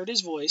because she heard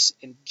his voice,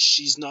 and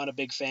she's not a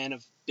big fan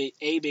of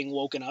A, being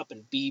woken up,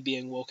 and B,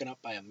 being woken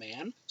up by a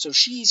man. So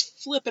she's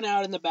flipping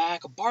out in the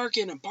back,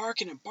 barking and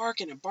barking and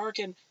barking and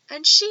barking.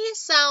 And she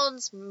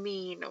sounds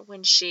mean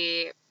when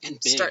she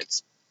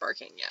starts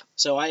barking, yeah.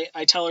 So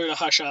I tell her to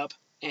hush up,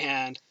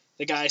 and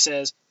the guy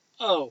says,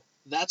 oh,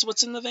 that's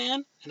what's in the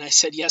van? And I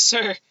said, yes,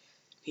 sir.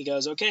 He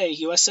goes, okay,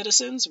 U.S.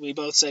 citizens? We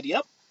both said,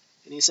 yep.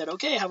 And he said,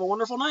 okay, have a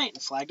wonderful night,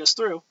 and flagged us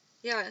through.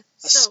 Yeah.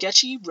 A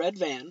sketchy red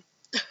van,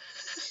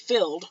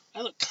 filled,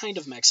 I look kind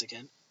of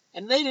Mexican,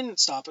 and they didn't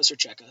stop us or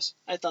check us.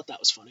 I thought that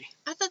was funny.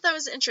 I thought that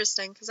was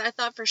interesting, because I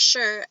thought for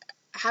sure,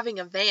 having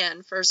a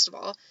van, first of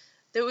all,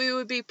 that we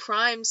would be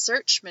prime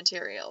search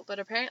material, but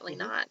apparently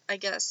not, I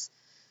guess.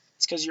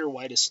 It's because you're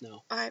white as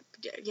snow.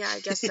 Yeah, I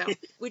guess so.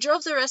 We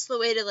drove the rest of the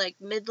way to,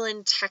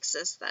 Midland,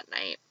 Texas that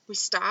night. We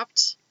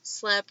stopped,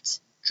 slept,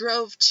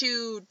 drove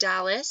to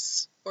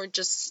Dallas, or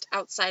just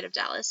outside of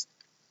Dallas,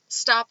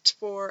 stopped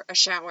for a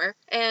shower,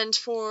 and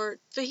for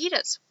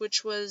fajitas,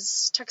 which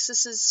was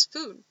Texas's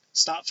food.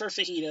 Stopped for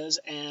fajitas,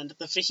 and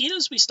the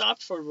fajitas we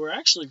stopped for were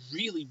actually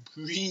really,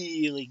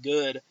 really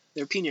good.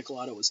 Their pina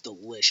colada was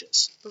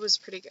delicious. It was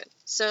pretty good.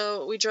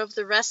 So we drove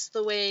the rest of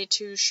the way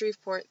to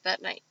Shreveport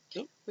that night.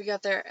 Yep. We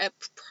got there at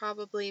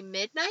probably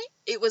midnight.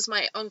 It was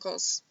my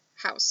uncle's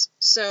house,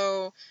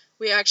 so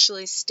we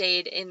actually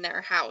stayed in their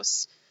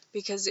house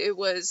because it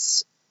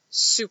was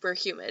super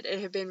humid. It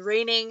had been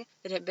raining,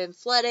 it had been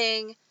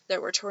flooding,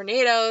 there were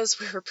tornadoes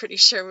we were pretty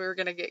sure we were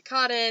going to get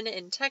caught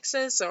in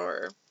Texas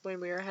or when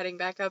we were heading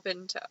back up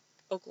into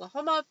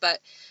Oklahoma, but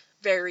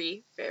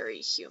very,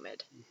 very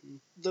humid. Mm-hmm.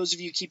 Those of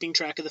you keeping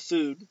track of the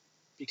food,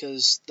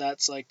 because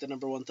that's the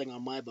number one thing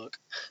on my book.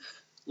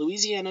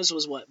 Louisiana's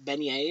was what,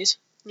 beignets?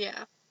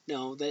 Yeah.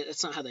 No,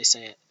 that's not how they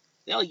say it.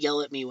 They all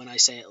yell at me when I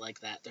say it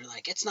like that. They're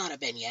like, it's not a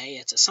beignet,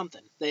 it's a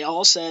something. They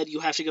all said you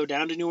have to go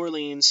down to New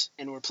Orleans,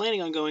 and we're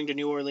planning on going to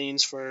New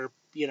Orleans for,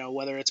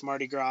 whether it's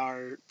Mardi Gras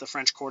or the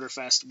French Quarter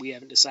Fest. We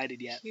haven't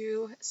decided yet.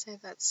 You say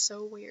that's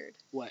so weird.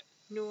 What?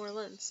 New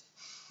Orleans.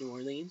 New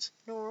Orleans?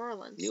 New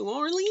Orleans. New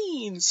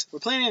Orleans! We're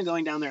planning on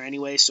going down there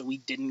anyway, so we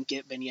didn't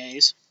get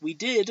beignets. We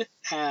did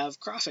have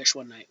crawfish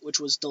one night, which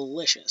was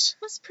delicious.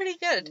 It was pretty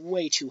good.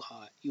 Way too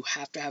hot. You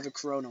have to have a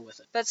Corona with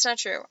it. That's not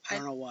true. I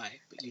don't know why,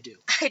 but you do.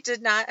 I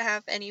did not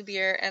have any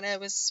beer, and I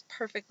was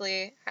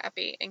perfectly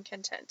happy and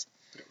content.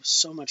 But it was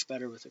so much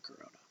better with a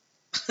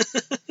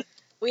Corona.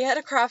 We had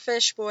a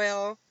crawfish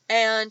boil,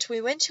 and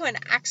we went to an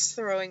axe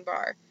throwing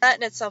bar. That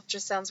in itself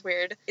just sounds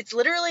weird. It's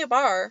literally a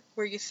bar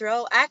where you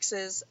throw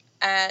axes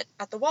at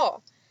the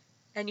wall,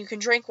 and you can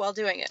drink while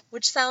doing it,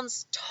 which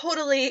sounds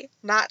totally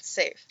not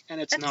safe. And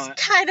it's not.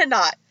 It's kind of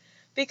not,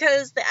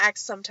 because the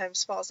axe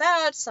sometimes falls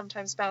out,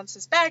 sometimes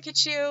bounces back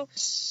at you.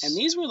 And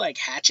these were like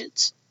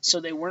hatchets, so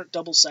they weren't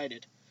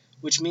double-sided.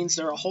 which means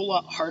they're a whole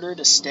lot harder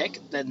to stick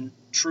than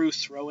true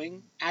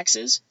throwing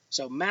axes.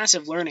 So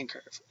massive learning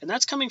curve. And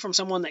that's coming from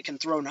someone that can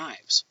throw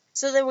knives.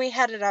 So then we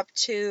headed up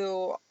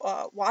to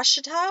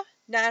Washita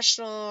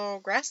National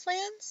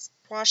Grasslands,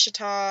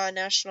 Washita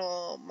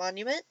National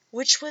Monument,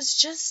 which was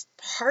just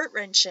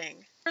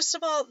heart-wrenching. First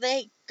of all,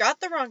 they got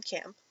the wrong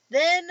camp.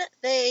 Then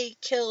they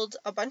killed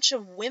a bunch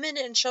of women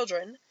and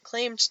children,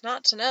 claimed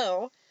not to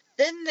know.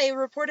 Then they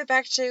reported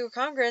back to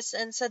Congress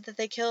and said that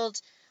they killed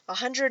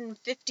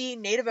 150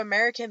 Native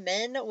American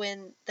men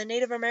when the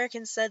Native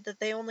Americans said that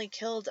they only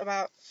killed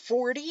about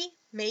 40,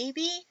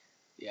 maybe?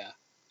 Yeah,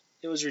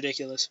 it was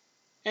ridiculous.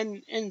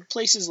 And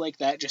places like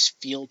that just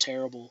feel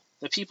terrible.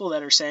 The people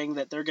that are saying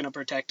that they're going to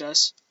protect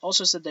us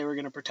also said they were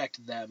going to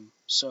protect them.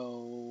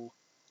 So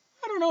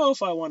I don't know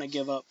if I want to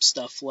give up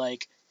stuff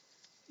like,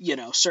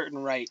 certain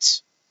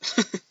rights.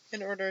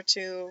 In order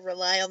to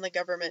rely on the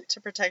government to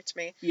protect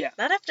me. Yeah.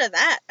 Not after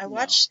that. I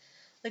watched,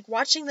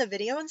 watching the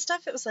video and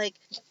stuff, it was like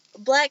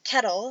Black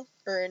Kettle,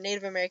 or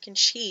Native American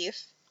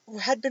chief, who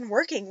had been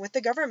working with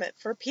the government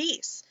for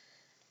peace.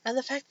 And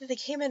the fact that they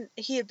came in,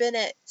 he had been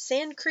at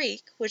Sand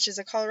Creek, which is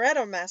a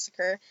Colorado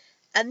massacre,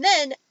 and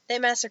then they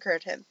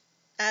massacred him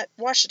at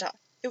Washita.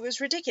 It was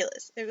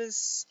ridiculous.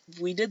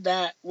 We did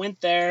that,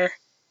 went there,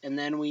 and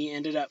then we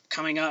ended up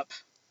coming up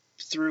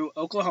through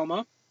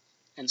Oklahoma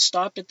and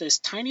stopped at this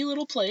tiny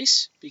little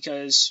place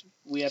because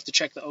we have to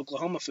check the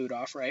Oklahoma food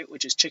off, right,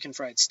 which is chicken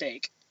fried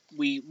steak.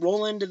 We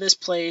roll into this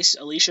place.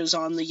 Alicia's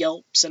on the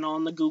Yelps and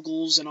on the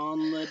Googles and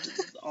on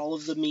all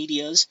of the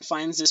medias.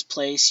 Finds this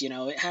place,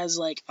 it has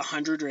like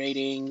 100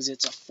 ratings.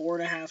 It's a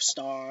 4.5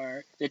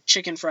 star. The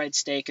chicken fried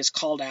steak is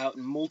called out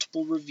in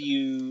multiple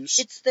reviews.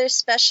 It's their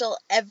special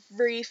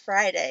every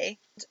Friday.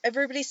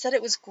 Everybody said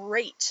it was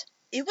great.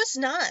 It was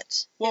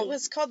not. Well, it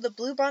was called the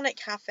Blue Bonnet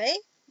Cafe.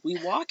 We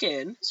walk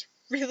in. It was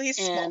really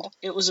small. And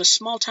it was a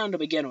small town to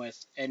begin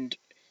with. And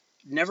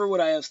never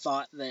would I have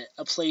thought that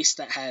a place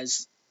that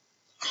has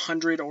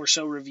 100 or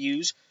so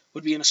reviews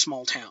would be in a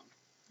small town.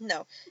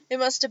 No, it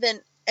must have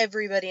been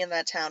everybody in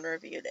that town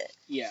reviewed it.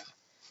 Yeah.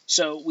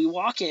 So we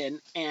walk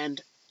in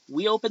and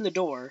we open the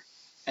door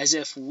as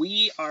if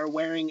we are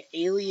wearing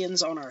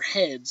aliens on our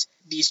heads.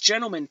 These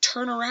gentlemen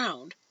turn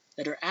around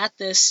that are at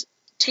this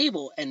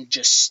table and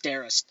just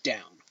stare us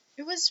down.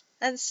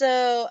 And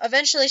so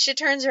eventually she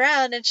turns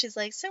around and she's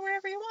like, sit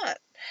wherever you want.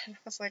 And I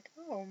was like,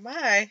 oh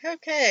my,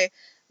 okay.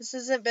 This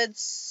hasn't been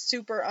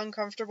super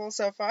uncomfortable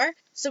so far.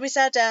 So we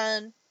sat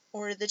down,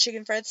 ordered the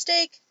chicken fried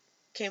steak,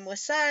 came with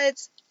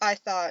sides. I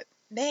thought,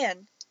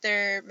 man,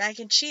 their mac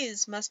and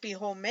cheese must be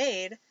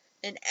homemade.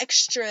 An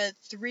extra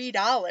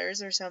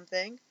 $3 or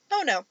something.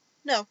 Oh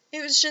no,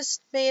 it was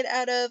just made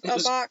out of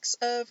a box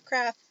of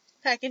Kraft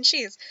mac and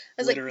cheese.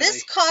 I was Literally. Like,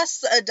 this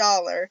costs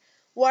 $1.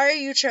 Why are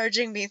you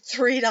charging me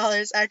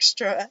 $3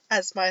 extra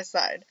as my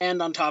side?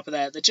 And on top of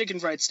that, the chicken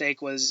fried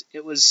steak was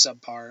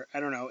subpar. I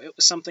don't know. It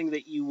was something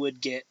that you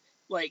would get.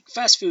 Like,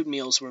 fast food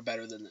meals were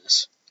better than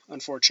this,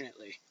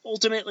 unfortunately.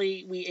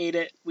 Ultimately, we ate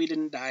it. We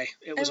didn't die.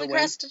 It was a win. And we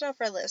crossed it off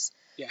our list.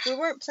 Yeah. We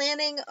weren't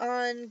planning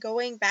on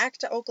going back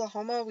to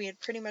Oklahoma. We had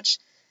pretty much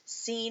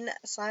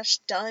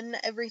seen/done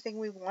everything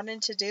we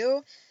wanted to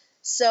do.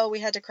 So we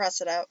had to cross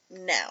it out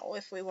now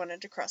if we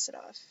wanted to cross it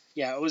off.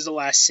 Yeah, it was the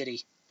last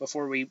city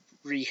before we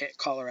re-hit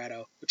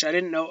Colorado, which I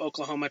didn't know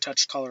Oklahoma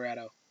touched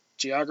Colorado.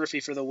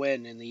 Geography for the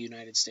win in the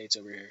United States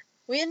over here.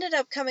 We ended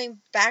up coming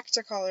back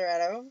to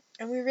Colorado,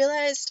 and we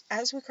realized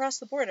as we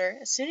crossed the border,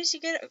 as soon as you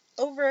get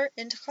over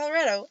into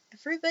Colorado,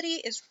 everybody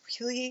is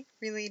really,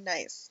 really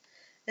nice.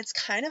 It's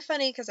kind of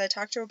funny because I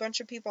talked to a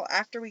bunch of people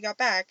after we got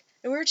back,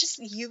 and we were just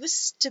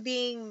used to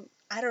being,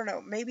 I don't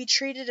know, maybe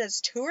treated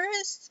as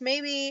tourists,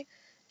 maybe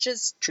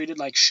just treated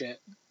like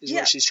shit is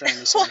what she's trying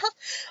to say. Well,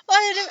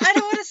 I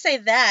don't want to say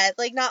that.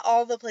 Like, not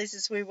all the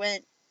places we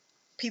went,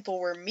 people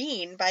were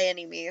mean by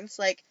any means.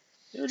 Like,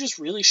 they were just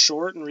really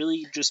short and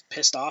really just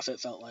pissed off, it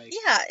felt like.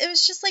 Yeah, it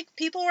was just like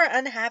people were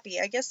unhappy.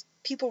 I guess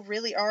people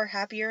really are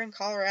happier in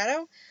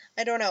Colorado.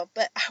 I don't know,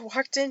 but I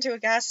walked into a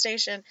gas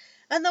station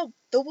and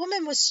the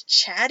woman was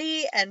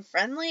chatty and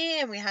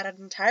friendly and we had an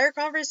entire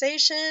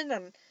conversation,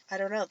 and I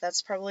don't know,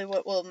 that's probably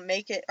what will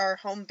make it our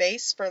home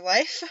base for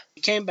life.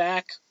 We came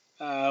back,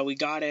 we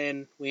got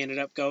in, we ended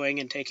up going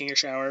and taking a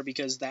shower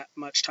because that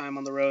much time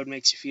on the road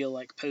makes you feel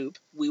like poop.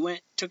 We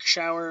went, took a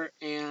shower,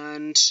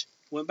 and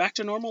went back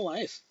to normal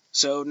life.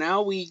 So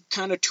now we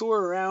kind of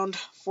tour around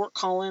Fort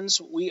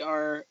Collins. We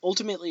are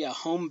ultimately a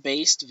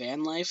home-based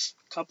van life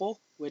couple,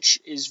 which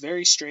is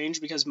very strange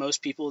because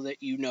most people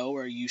that you know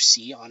or you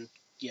see on,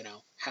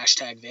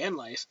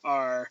 #vanlife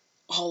are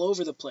all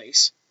over the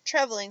place.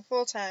 Traveling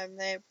full-time.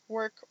 They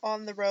work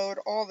on the road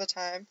all the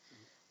time.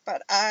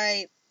 But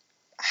I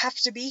have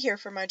to be here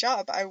for my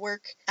job. I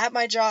work at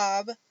my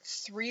job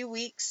 3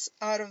 weeks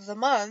out of the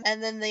month,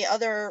 and then the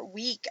other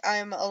week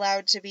I'm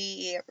allowed to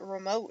be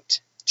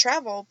remote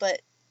travel,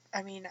 but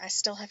I mean, I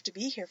still have to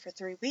be here for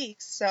 3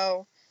 weeks,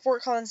 so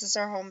Fort Collins is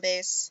our home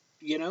base.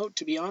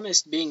 To be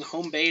honest, being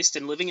home-based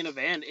and living in a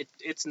van,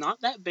 it's not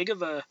that big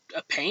of a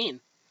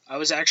pain. I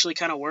was actually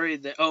kind of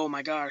worried that, oh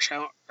my gosh,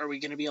 how are we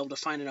going to be able to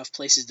find enough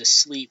places to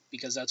sleep?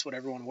 Because that's what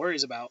everyone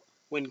worries about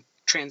when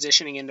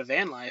transitioning into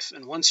van life.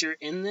 And once you're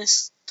in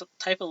this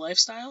type of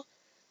lifestyle,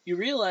 you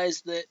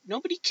realize that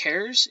nobody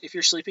cares if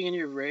you're sleeping in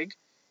your rig.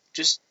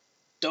 Just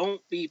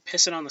don't be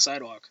pissing on the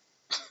sidewalk.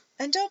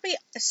 And don't be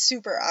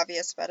super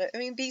obvious about it. I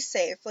mean, be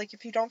safe. Like,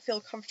 if you don't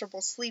feel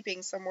comfortable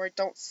sleeping somewhere,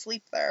 don't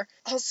sleep there.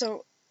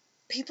 Also,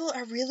 people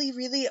are really,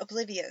 really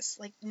oblivious.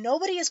 Like,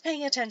 nobody is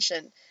paying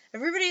attention.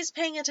 Everybody is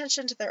paying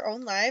attention to their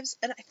own lives,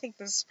 and I think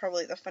this is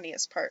probably the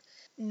funniest part.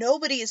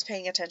 Nobody is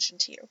paying attention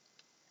to you.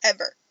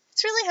 Ever.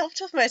 It's really helped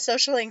with my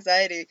social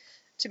anxiety,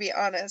 to be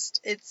honest.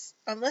 It's,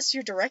 unless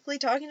you're directly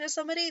talking to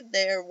somebody,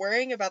 they're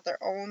worrying about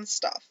their own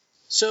stuff.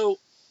 So,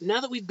 now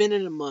that we've been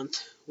in a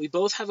month, we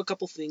both have a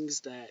couple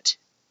things that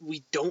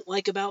we don't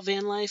like about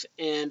van life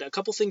and a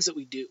couple things that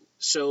we do.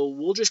 So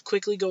we'll just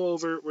quickly go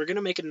over, we're going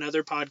to make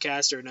another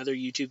podcast or another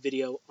YouTube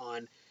video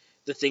on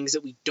the things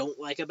that we don't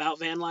like about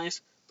van life,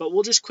 but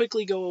we'll just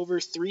quickly go over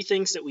 3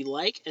 things that we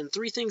like and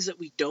 3 things that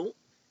we don't,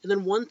 and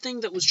then 1 thing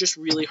that was just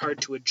really hard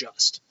to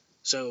adjust.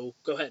 So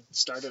go ahead,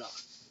 start it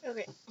off.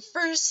 Okay,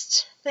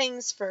 first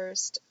things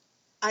first.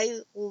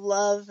 I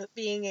love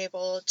being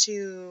able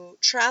to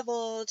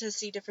travel, to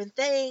see different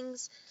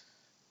things,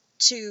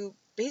 to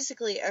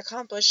basically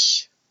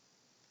accomplish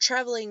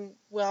traveling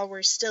while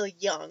we're still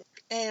young.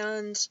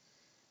 And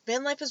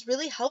van life has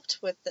really helped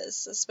with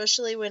this,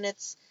 especially when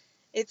it's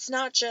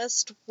not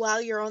just while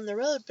you're on the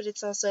road, but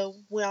it's also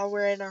while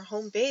we're in our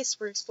home base.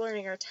 We're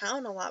exploring our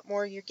town a lot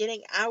more. You're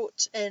getting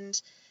out, and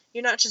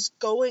you're not just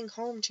going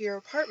home to your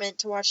apartment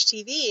to watch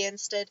TV.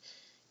 Instead,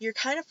 you're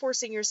kind of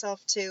forcing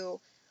yourself to,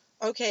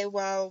 okay,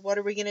 well, what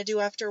are we going to do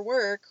after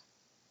work?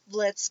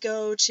 Let's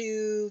go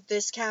to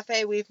this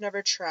cafe we've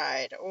never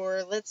tried,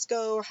 or let's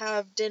go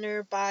have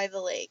dinner by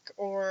the lake,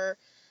 or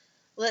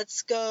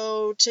let's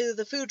go to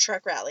the food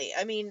truck rally.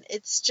 I mean,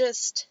 it's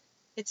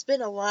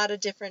been a lot of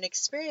different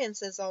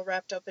experiences all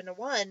wrapped up into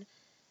one,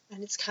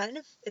 and it's kind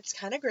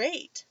of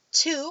great.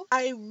 2,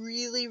 I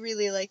really,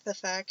 really like the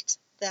fact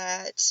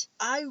that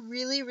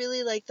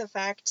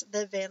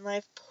van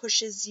life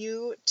pushes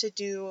you to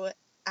do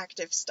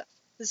active stuff.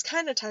 This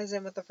kind of ties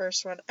in with the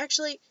first one.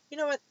 Actually, you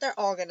know what? They're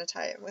all going to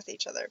tie in with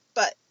each other.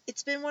 But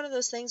it's been one of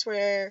those things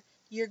where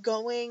you're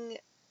going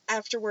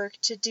after work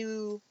to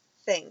do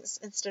things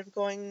instead of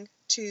going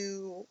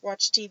to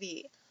watch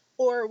TV.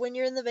 Or when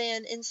you're in the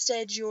van,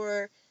 instead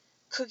you're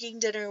cooking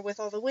dinner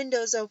with all the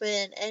windows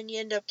open and you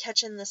end up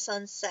catching the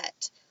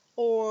sunset.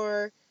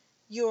 Or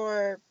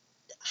you're,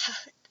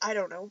 I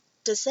don't know,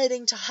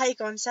 deciding to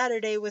hike on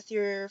Saturday with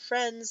your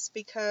friends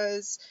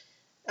because,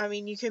 I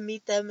mean, you can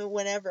meet them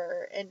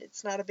whenever, and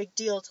it's not a big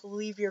deal to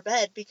leave your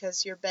bed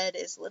because your bed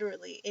is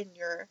literally in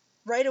your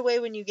right away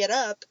when you get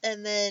up,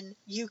 and then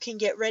you can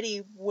get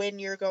ready when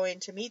you're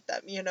going to meet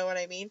them. You know what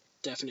I mean?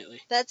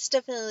 Definitely. That's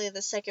definitely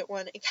the second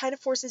one. It kind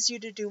of forces you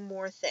to do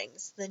more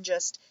things than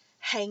just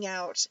hang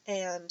out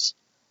and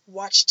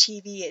watch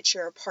TV at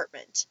your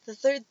apartment. The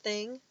third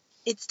thing,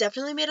 it's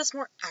definitely made us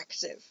more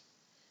active.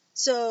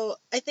 So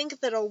I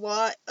think that a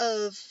lot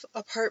of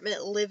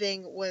apartment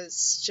living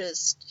was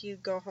just you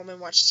go home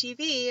and watch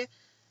TV,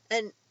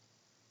 and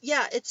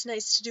yeah, it's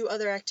nice to do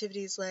other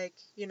activities like,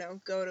 you know,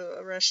 go to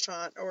a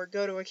restaurant or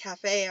go to a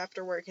cafe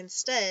after work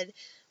instead.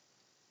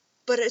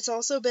 But it's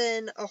also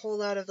been a whole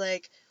lot of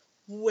like,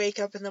 wake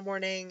up in the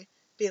morning,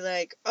 be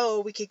like, oh,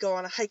 we could go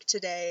on a hike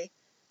today,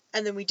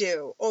 and then we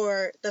do.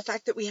 Or the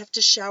fact that we have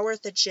to shower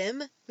at the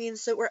gym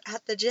means that we're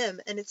at the gym,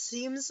 and it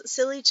seems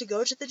silly to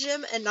go to the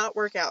gym and not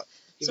work out.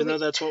 Even though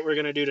that's what we're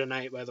going to do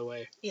tonight, by the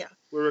way. Yeah.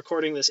 We're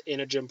recording this in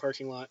a gym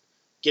parking lot,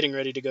 getting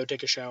ready to go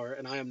take a shower,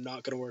 and I am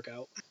not going to work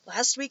out.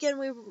 Last weekend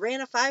we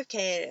ran a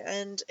 5K,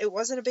 and it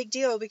wasn't a big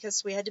deal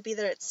because we had to be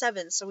there at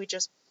 7, so we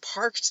just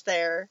parked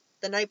there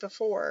the night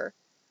before.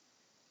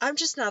 I'm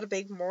just not a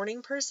big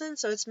morning person,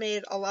 so it's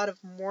made a lot of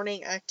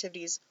morning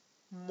activities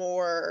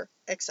more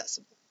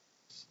accessible.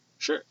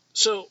 Sure.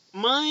 So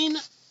my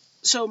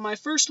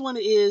first one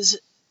is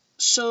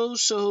so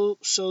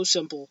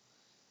simple.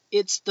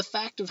 It's the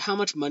fact of how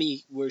much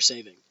money we're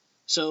saving.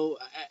 So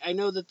I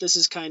know that this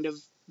is kind of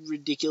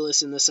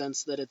ridiculous in the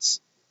sense that it's,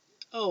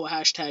 oh,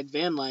 hashtag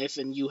van life,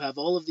 and you have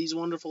all of these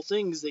wonderful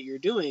things that you're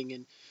doing,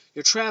 and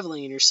you're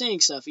traveling and you're seeing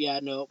stuff.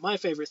 Yeah, no, my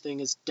favorite thing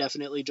is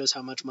definitely just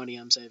how much money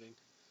I'm saving.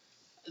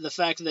 The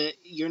fact that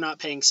you're not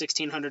paying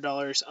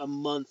 $1,600 a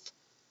month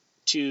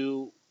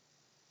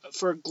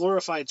for a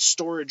glorified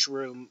storage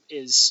room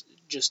is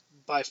just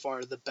by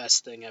far the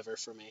best thing ever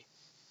for me.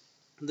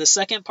 The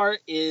second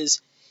part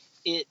is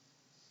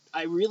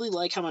I really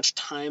like how much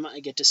time I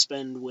get to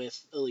spend with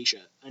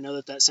Alicia. I know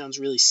that sounds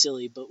really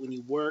silly, but when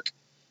you work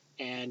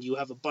and you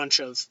have a bunch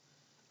of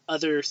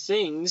other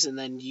things and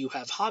then you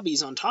have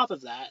hobbies on top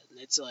of that,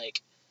 it's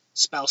like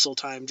spousal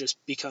time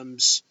just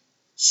becomes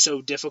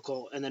so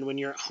difficult. And then when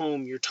you're at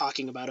home, you're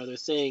talking about other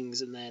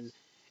things, and then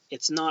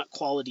it's not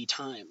quality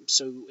time.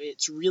 So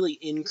it's really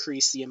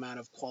increased the amount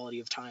of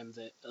quality of time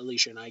that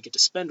Alicia and I get to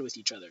spend with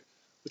each other,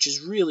 which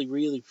is really,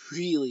 really,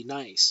 really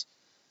nice.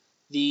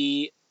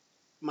 The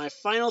My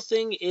final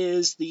thing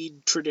is the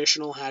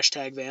traditional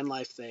hashtag van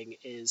life thing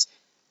is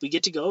we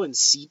get to go and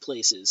see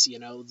places. You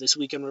know, this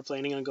weekend we're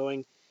planning on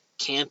going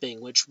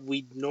camping, which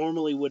we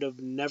normally would have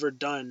never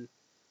done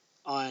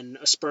on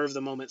a spur of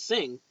the moment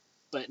thing.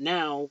 But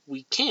now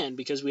we can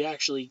because we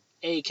actually,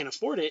 A, can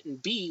afford it,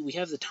 and B, we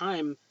have the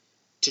time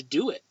to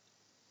do it.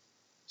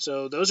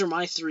 So those are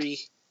my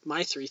three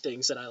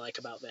things that I like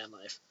about van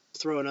life.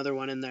 Throw another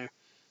one in there.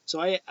 So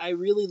I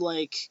really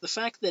like the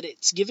fact that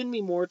it's given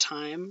me more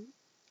time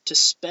to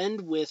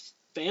spend with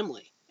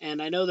family.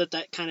 And I know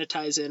that kind of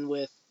ties in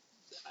with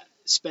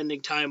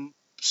spending time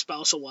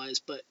spousal wise,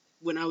 but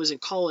when I was in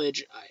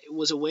college, I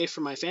was away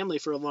from my family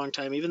for a long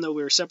time, even though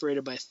we were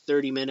separated by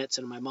 30 minutes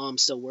and my mom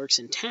still works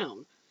in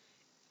town.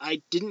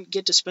 I didn't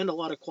get to spend a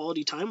lot of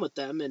quality time with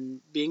them,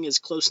 and being as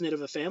close-knit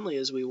of a family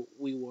as we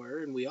were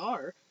and we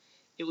are,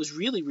 it was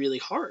really, really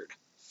hard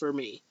for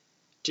me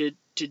to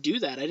do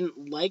that. I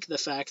didn't like the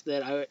fact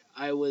that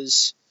I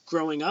was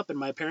growing up and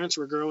my parents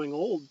were growing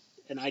old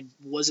and I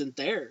wasn't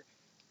there.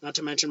 Not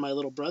to mention my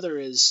little brother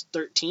is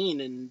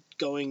 13 and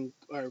going,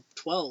 or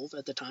 12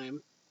 at the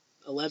time,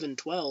 11,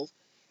 12,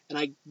 and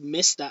I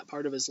missed that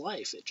part of his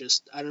life. It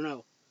just, I don't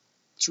know.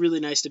 It's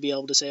really nice to be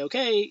able to say,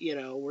 okay, you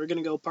know, we're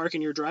going to go park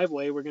in your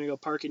driveway. We're going to go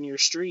park in your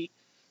street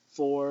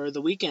for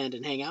the weekend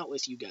and hang out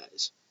with you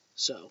guys.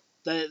 So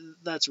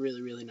that's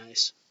really, really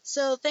nice.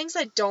 So things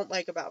I don't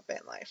like about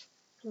van life.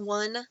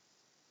 One,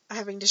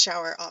 having to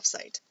shower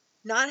offsite.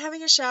 Not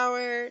having a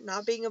shower,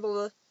 not being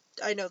able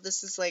to, I know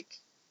this is like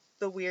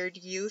the weird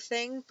you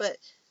thing, but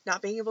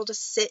not being able to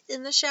sit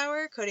in the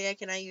shower.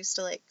 Kodiak and I used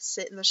to like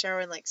sit in the shower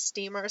and like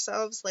steam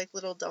ourselves like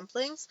little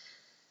dumplings,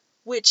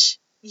 which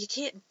you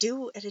can't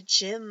do at a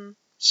gym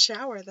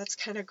shower. That's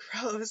kind of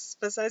gross,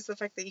 besides the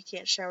fact that you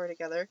can't shower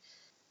together.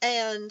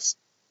 And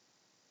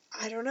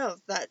I don't know,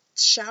 that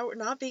shower,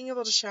 not being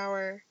able to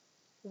shower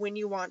when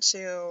you want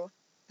to,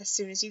 as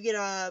soon as you get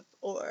up,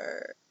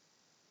 or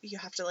you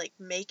have to like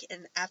make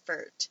an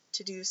effort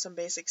to do some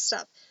basic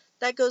stuff.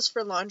 That goes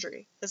for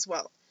laundry as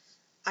well.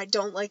 I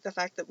don't like the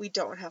fact that we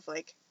don't have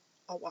like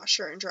a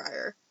washer and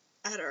dryer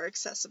at our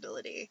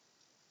accessibility.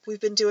 We've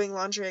been doing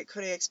laundry at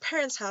Kodiak's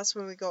parents' house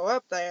when we go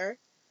up there,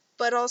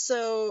 but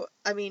also,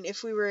 I mean,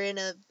 if we were in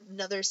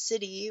another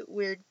city,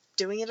 we're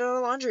doing it at a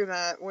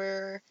laundromat,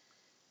 we're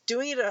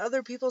doing it at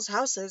other people's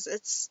houses.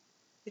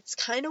 It's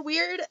kind of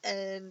weird,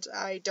 and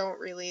I don't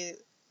really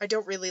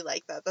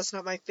like that. That's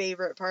not my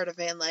favorite part of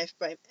van life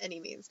by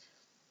any means.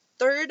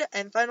 Third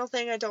and final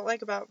thing I don't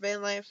like about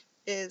van life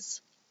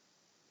is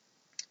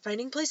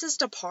finding places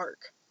to park.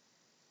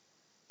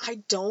 I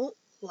don't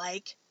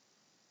like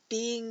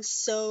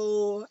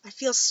I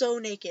feel so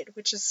naked,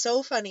 which is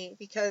so funny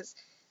because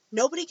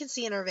nobody can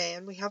see in our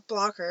van. We have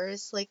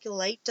blockers, like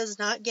light does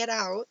not get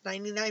out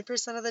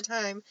 99% of the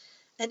time.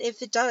 And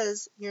if it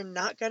does, you're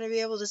not going to be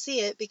able to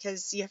see it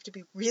because you have to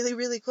be really,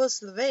 really close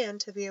to the van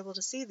to be able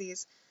to see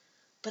these.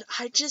 But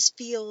I just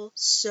feel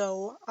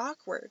so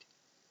awkward.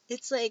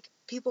 It's like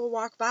people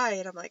walk by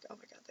and I'm like, oh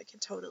my God, they can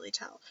totally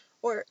tell.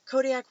 Or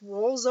Kodiak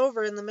rolls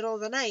over in the middle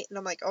of the night and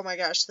I'm like, oh my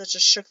gosh, that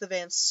just shook the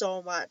van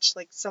so much.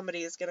 Like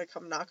somebody is going to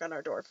come knock on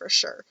our door for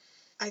sure.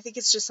 I think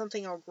it's just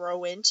something I'll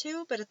grow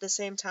into, but at the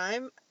same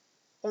time,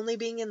 only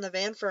being in the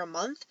van for a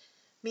month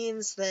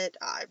means that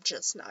I'm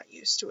just not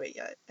used to it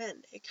yet.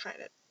 And it kind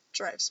of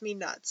drives me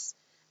nuts.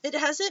 It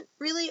hasn't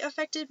really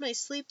affected my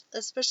sleep,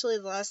 especially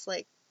the last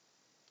like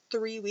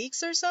 3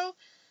 weeks or so.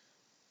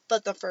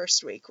 But the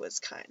first week was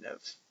kind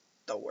of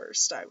the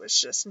worst. I was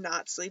just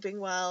not sleeping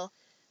well,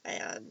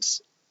 and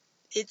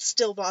it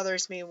still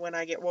bothers me when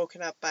I get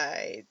woken up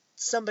by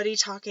somebody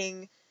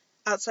talking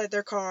outside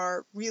their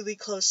car really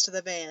close to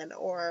the van,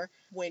 or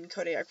when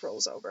Kodiak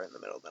rolls over in the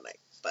middle of the night.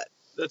 But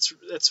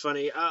that's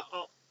funny.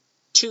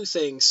 Two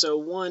things. So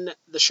one,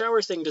 the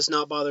shower thing does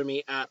not bother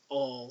me at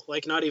all.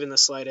 Like not even the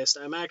slightest.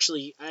 I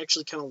actually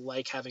kind of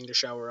like having to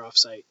shower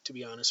offsite, to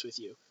be honest with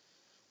you.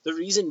 The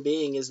reason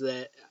being is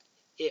that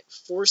it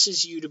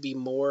forces you to be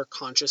more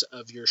conscious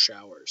of your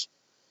showers.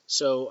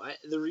 So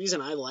the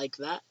reason I like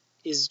that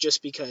is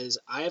just because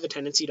I have a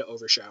tendency to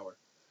overshower.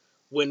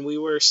 When we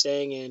were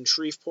staying in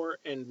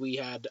Shreveport and we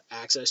had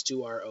access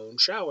to our own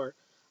shower,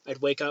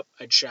 I'd wake up,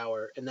 I'd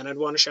shower, and then I'd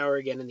want to shower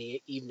again in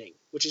the evening,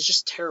 which is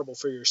just terrible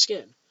for your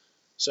skin.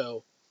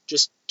 So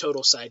just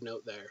total side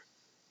note there.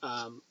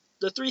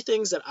 The three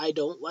things that I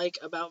don't like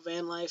about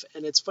van life,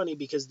 and it's funny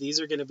because these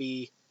are going to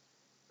be,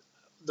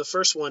 the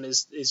first one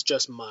is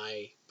just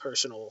my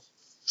personal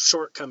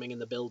shortcoming in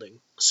the building.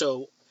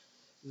 So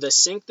the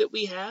sink that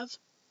we have,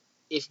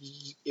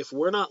 if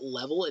we're not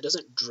level, it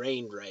doesn't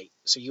drain right.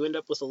 So you end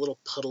up with a little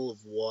puddle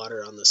of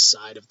water on the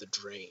side of the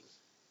drain.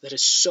 That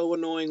is so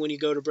annoying when you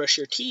go to brush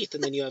your teeth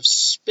and then you have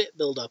spit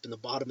build up in the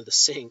bottom of the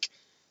sink.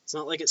 It's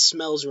not like it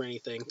smells or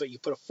anything, but you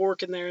put a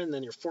fork in there and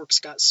then your fork's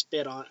got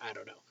spit on. I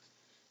don't know.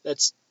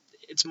 It's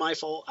my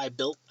fault.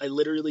 I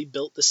literally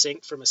built the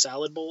sink from a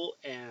salad bowl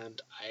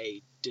and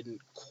I didn't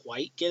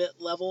quite get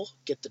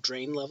the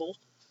drain level.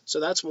 So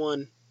that's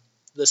one.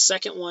 The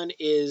second one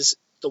is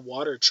the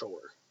water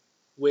chore.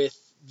 With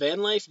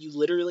van life, you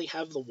literally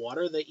have the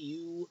water that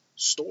you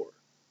store.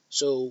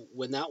 So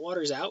when that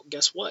water's out,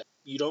 guess what?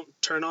 You don't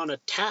turn on a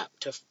tap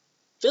to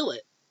fill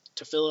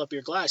up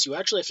your glass. You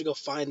actually have to go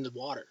find the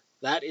water.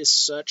 That is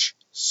such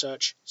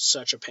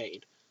a pain.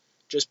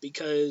 Just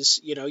because,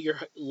 you're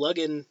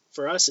lugging,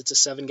 for us, it's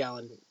a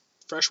 7-gallon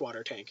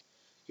freshwater tank.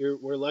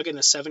 We're lugging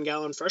a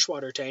 7-gallon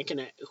freshwater tank,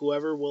 and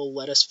whoever will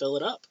let us fill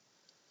it up.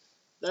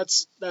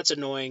 That's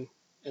annoying,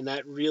 and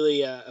that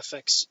really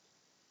affects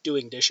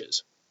doing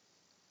dishes.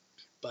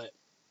 But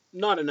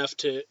not enough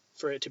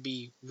for it to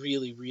be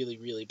really, really,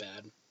 really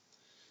bad.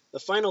 The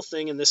final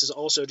thing, and this is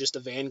also just a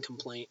van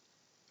complaint,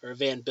 or a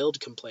van build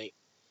complaint,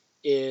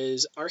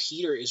 is our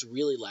heater is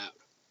really loud.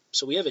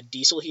 So we have a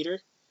diesel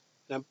heater,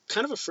 and I'm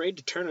kind of afraid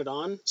to turn it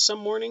on some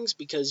mornings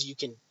because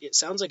it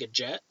sounds like a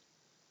jet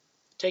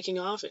taking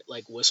off. It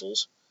like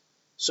whistles.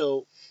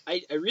 So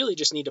I really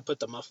just need to put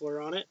the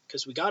muffler on it,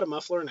 because we got a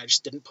muffler and I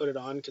just didn't put it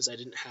on because I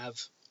didn't have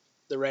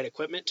the right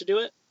equipment to do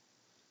it.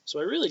 So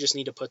I really just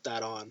need to put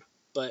that on.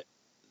 But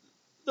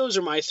those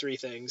are my 3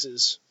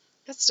 things.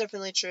 That's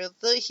definitely true.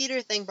 The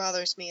heater thing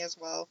bothers me as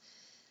well,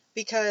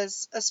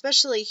 because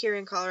especially here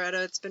in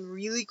Colorado, it's been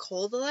really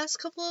cold the last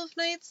couple of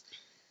nights.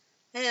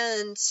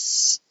 And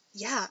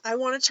yeah, I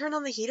want to turn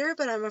on the heater,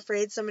 but I'm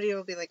afraid somebody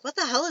will be like, what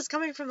the hell is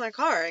coming from their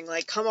car? And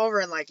like come over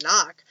and like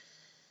knock.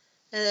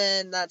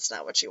 And that's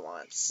not what you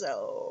want.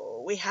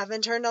 So we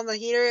haven't turned on the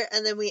heater,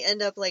 and then we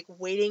end up like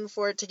waiting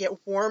for it to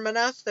get warm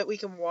enough that we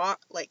can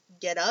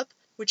get up,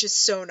 which is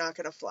so not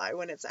going to fly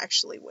when it's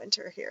actually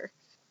winter here.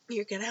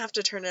 You're going to have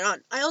to turn it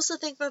on. I also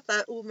think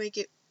that will make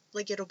it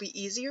it'll be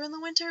easier in the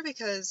winter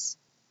because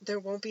there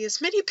won't be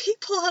as many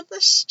people on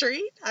the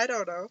street. I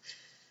don't know.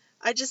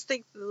 I just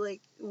think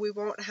we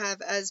won't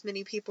have as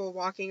many people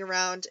walking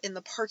around in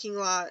the parking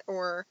lot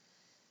or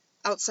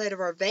outside of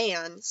our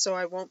van, so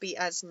I won't be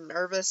as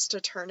nervous to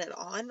turn it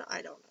on.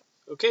 I don't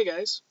know. Okay,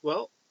 guys.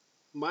 Well,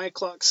 my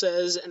clock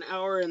says 1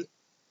 hour and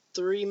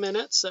 3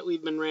 minutes that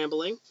we've been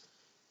rambling,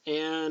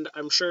 and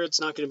I'm sure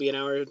it's not going to be 1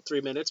 hour and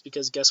 3 minutes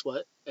because guess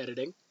what?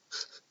 Editing.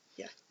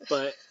 Yeah.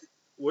 But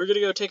we're going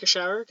to go take a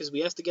shower because we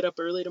have to get up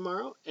early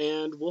tomorrow,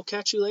 and we'll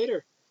catch you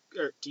later.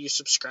 Or do you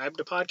subscribe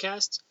to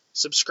podcasts?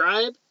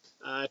 Subscribe.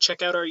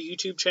 Check out our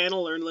YouTube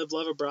channel, Learn, Live,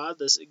 Love Abroad,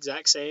 this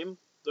exact same,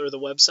 or the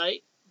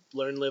website,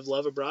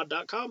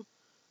 learnliveloveabroad.com.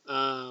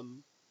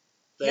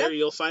 There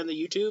you'll find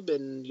the YouTube,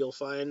 and you'll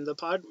find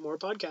the more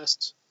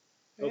podcasts.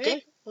 All okay?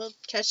 Right. We'll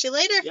catch you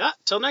later. Yeah,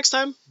 till next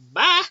time.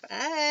 Bye!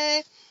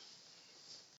 Bye!